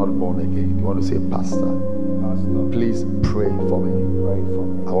here, you are not born again. You want to say, Pastor, please pray for me.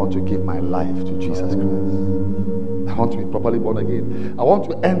 I want to give my life to Jesus Christ. I want to be properly born again. I want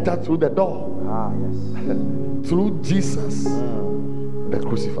to enter through the door. Yes. Through Jesus, the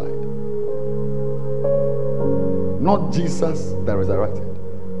crucified. Not Jesus, the resurrected.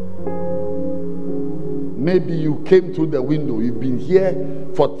 Maybe you came through the window. You've been here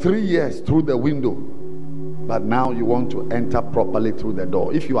for 3 years through the window. But now you want to enter properly through the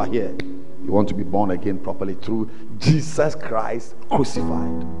door. If you are here, you want to be born again properly through Jesus Christ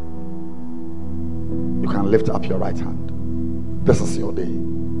crucified. You can lift up your right hand. This is your day.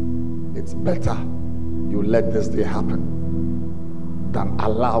 It's better you let this day happen than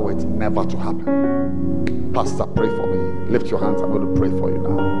allow it never to happen. Pastor, pray for me. Lift your hands. I'm going to pray for you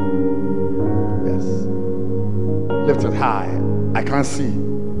now. Yes. Lift it high. I can't see.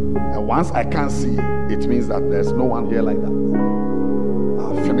 And once I can't see, it means that there's no one here like that.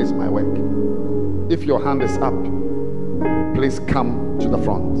 I've finished my work. If your hand is up, please come to the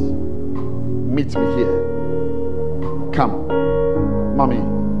front. Meet me here. Come. Mommy,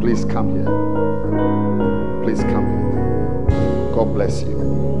 please come here. Please come here. God bless you.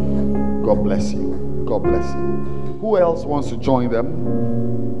 God bless you. God bless you. Who else wants to join them?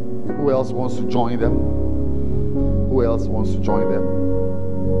 Who else wants to join them? Who else wants to join them?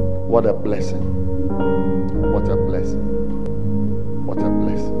 What a blessing. What a blessing. What a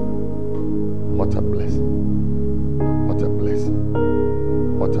blessing. What a blessing. What a blessing.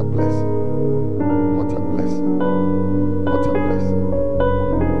 What a blessing. What a blessing. What a blessing.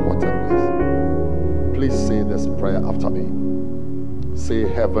 What a blessing. Please say this prayer after me. Say,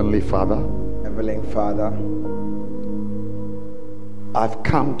 Heavenly Father. Heavenly Father, I've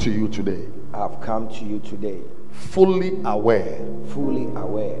come to you today. I've come to you today. Fully aware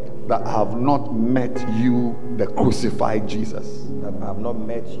that I have not met you, the crucified Jesus. That I have not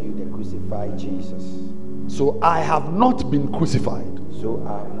met you, the crucified Jesus. So I have not been crucified. So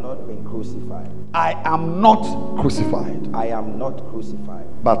I have not been crucified. I am not crucified. I am not crucified.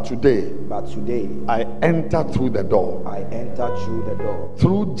 But today, I enter through the door. I enter through the door.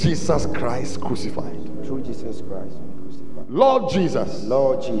 Through Jesus Christ crucified. Through Jesus Christ crucified. Lord Jesus.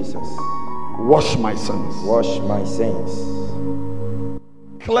 Lord Jesus. Wash my sins. Wash my sins.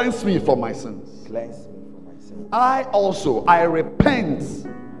 Cleanse me from my sins. Cleanse me from my sins. I repent.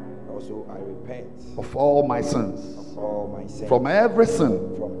 Also I repent of all my sins. Of all my sins. From every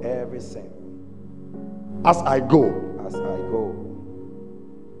sin. From every sin. As I go.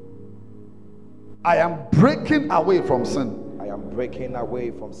 I am breaking away from sin. I am breaking away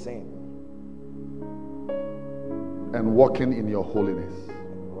from sin. And walking in your holiness.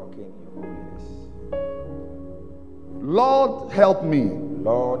 Lord, help me.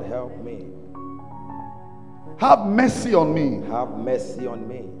 Lord, help me. Have mercy on me. Have mercy on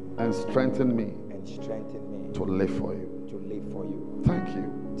me. And strengthen me. And strengthen me. To live for you. To live for you. Thank you.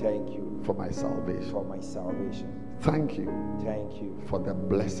 Thank you. For my salvation. For my salvation. Thank you. Thank you. For the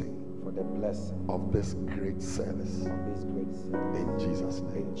blessing. For the blessing. Of this great service. Of this great service. In Jesus'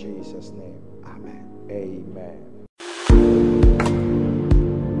 name. In Jesus' name. Amen. Amen.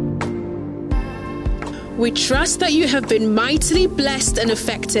 We trust that you have been mightily blessed and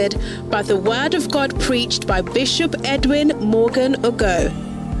affected by the word of God preached by Bishop Edwin Morgan Ogo.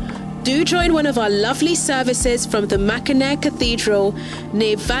 Do join one of our lovely services from the Mackinac Cathedral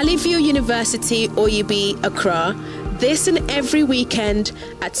near Valley View University, Oyibi, Accra, this and every weekend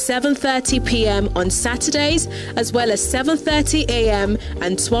at 7:30 p.m. on Saturdays, as well as 7:30 a.m.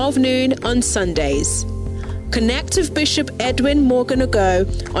 and 12 noon on Sundays. Connect with Bishop Edwin Morgan Ogo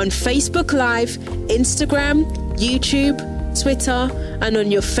on Facebook Live, Instagram, YouTube, Twitter, and on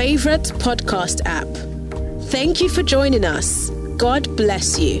your favorite podcast app. Thank you for joining us. God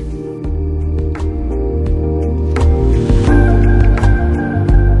bless you.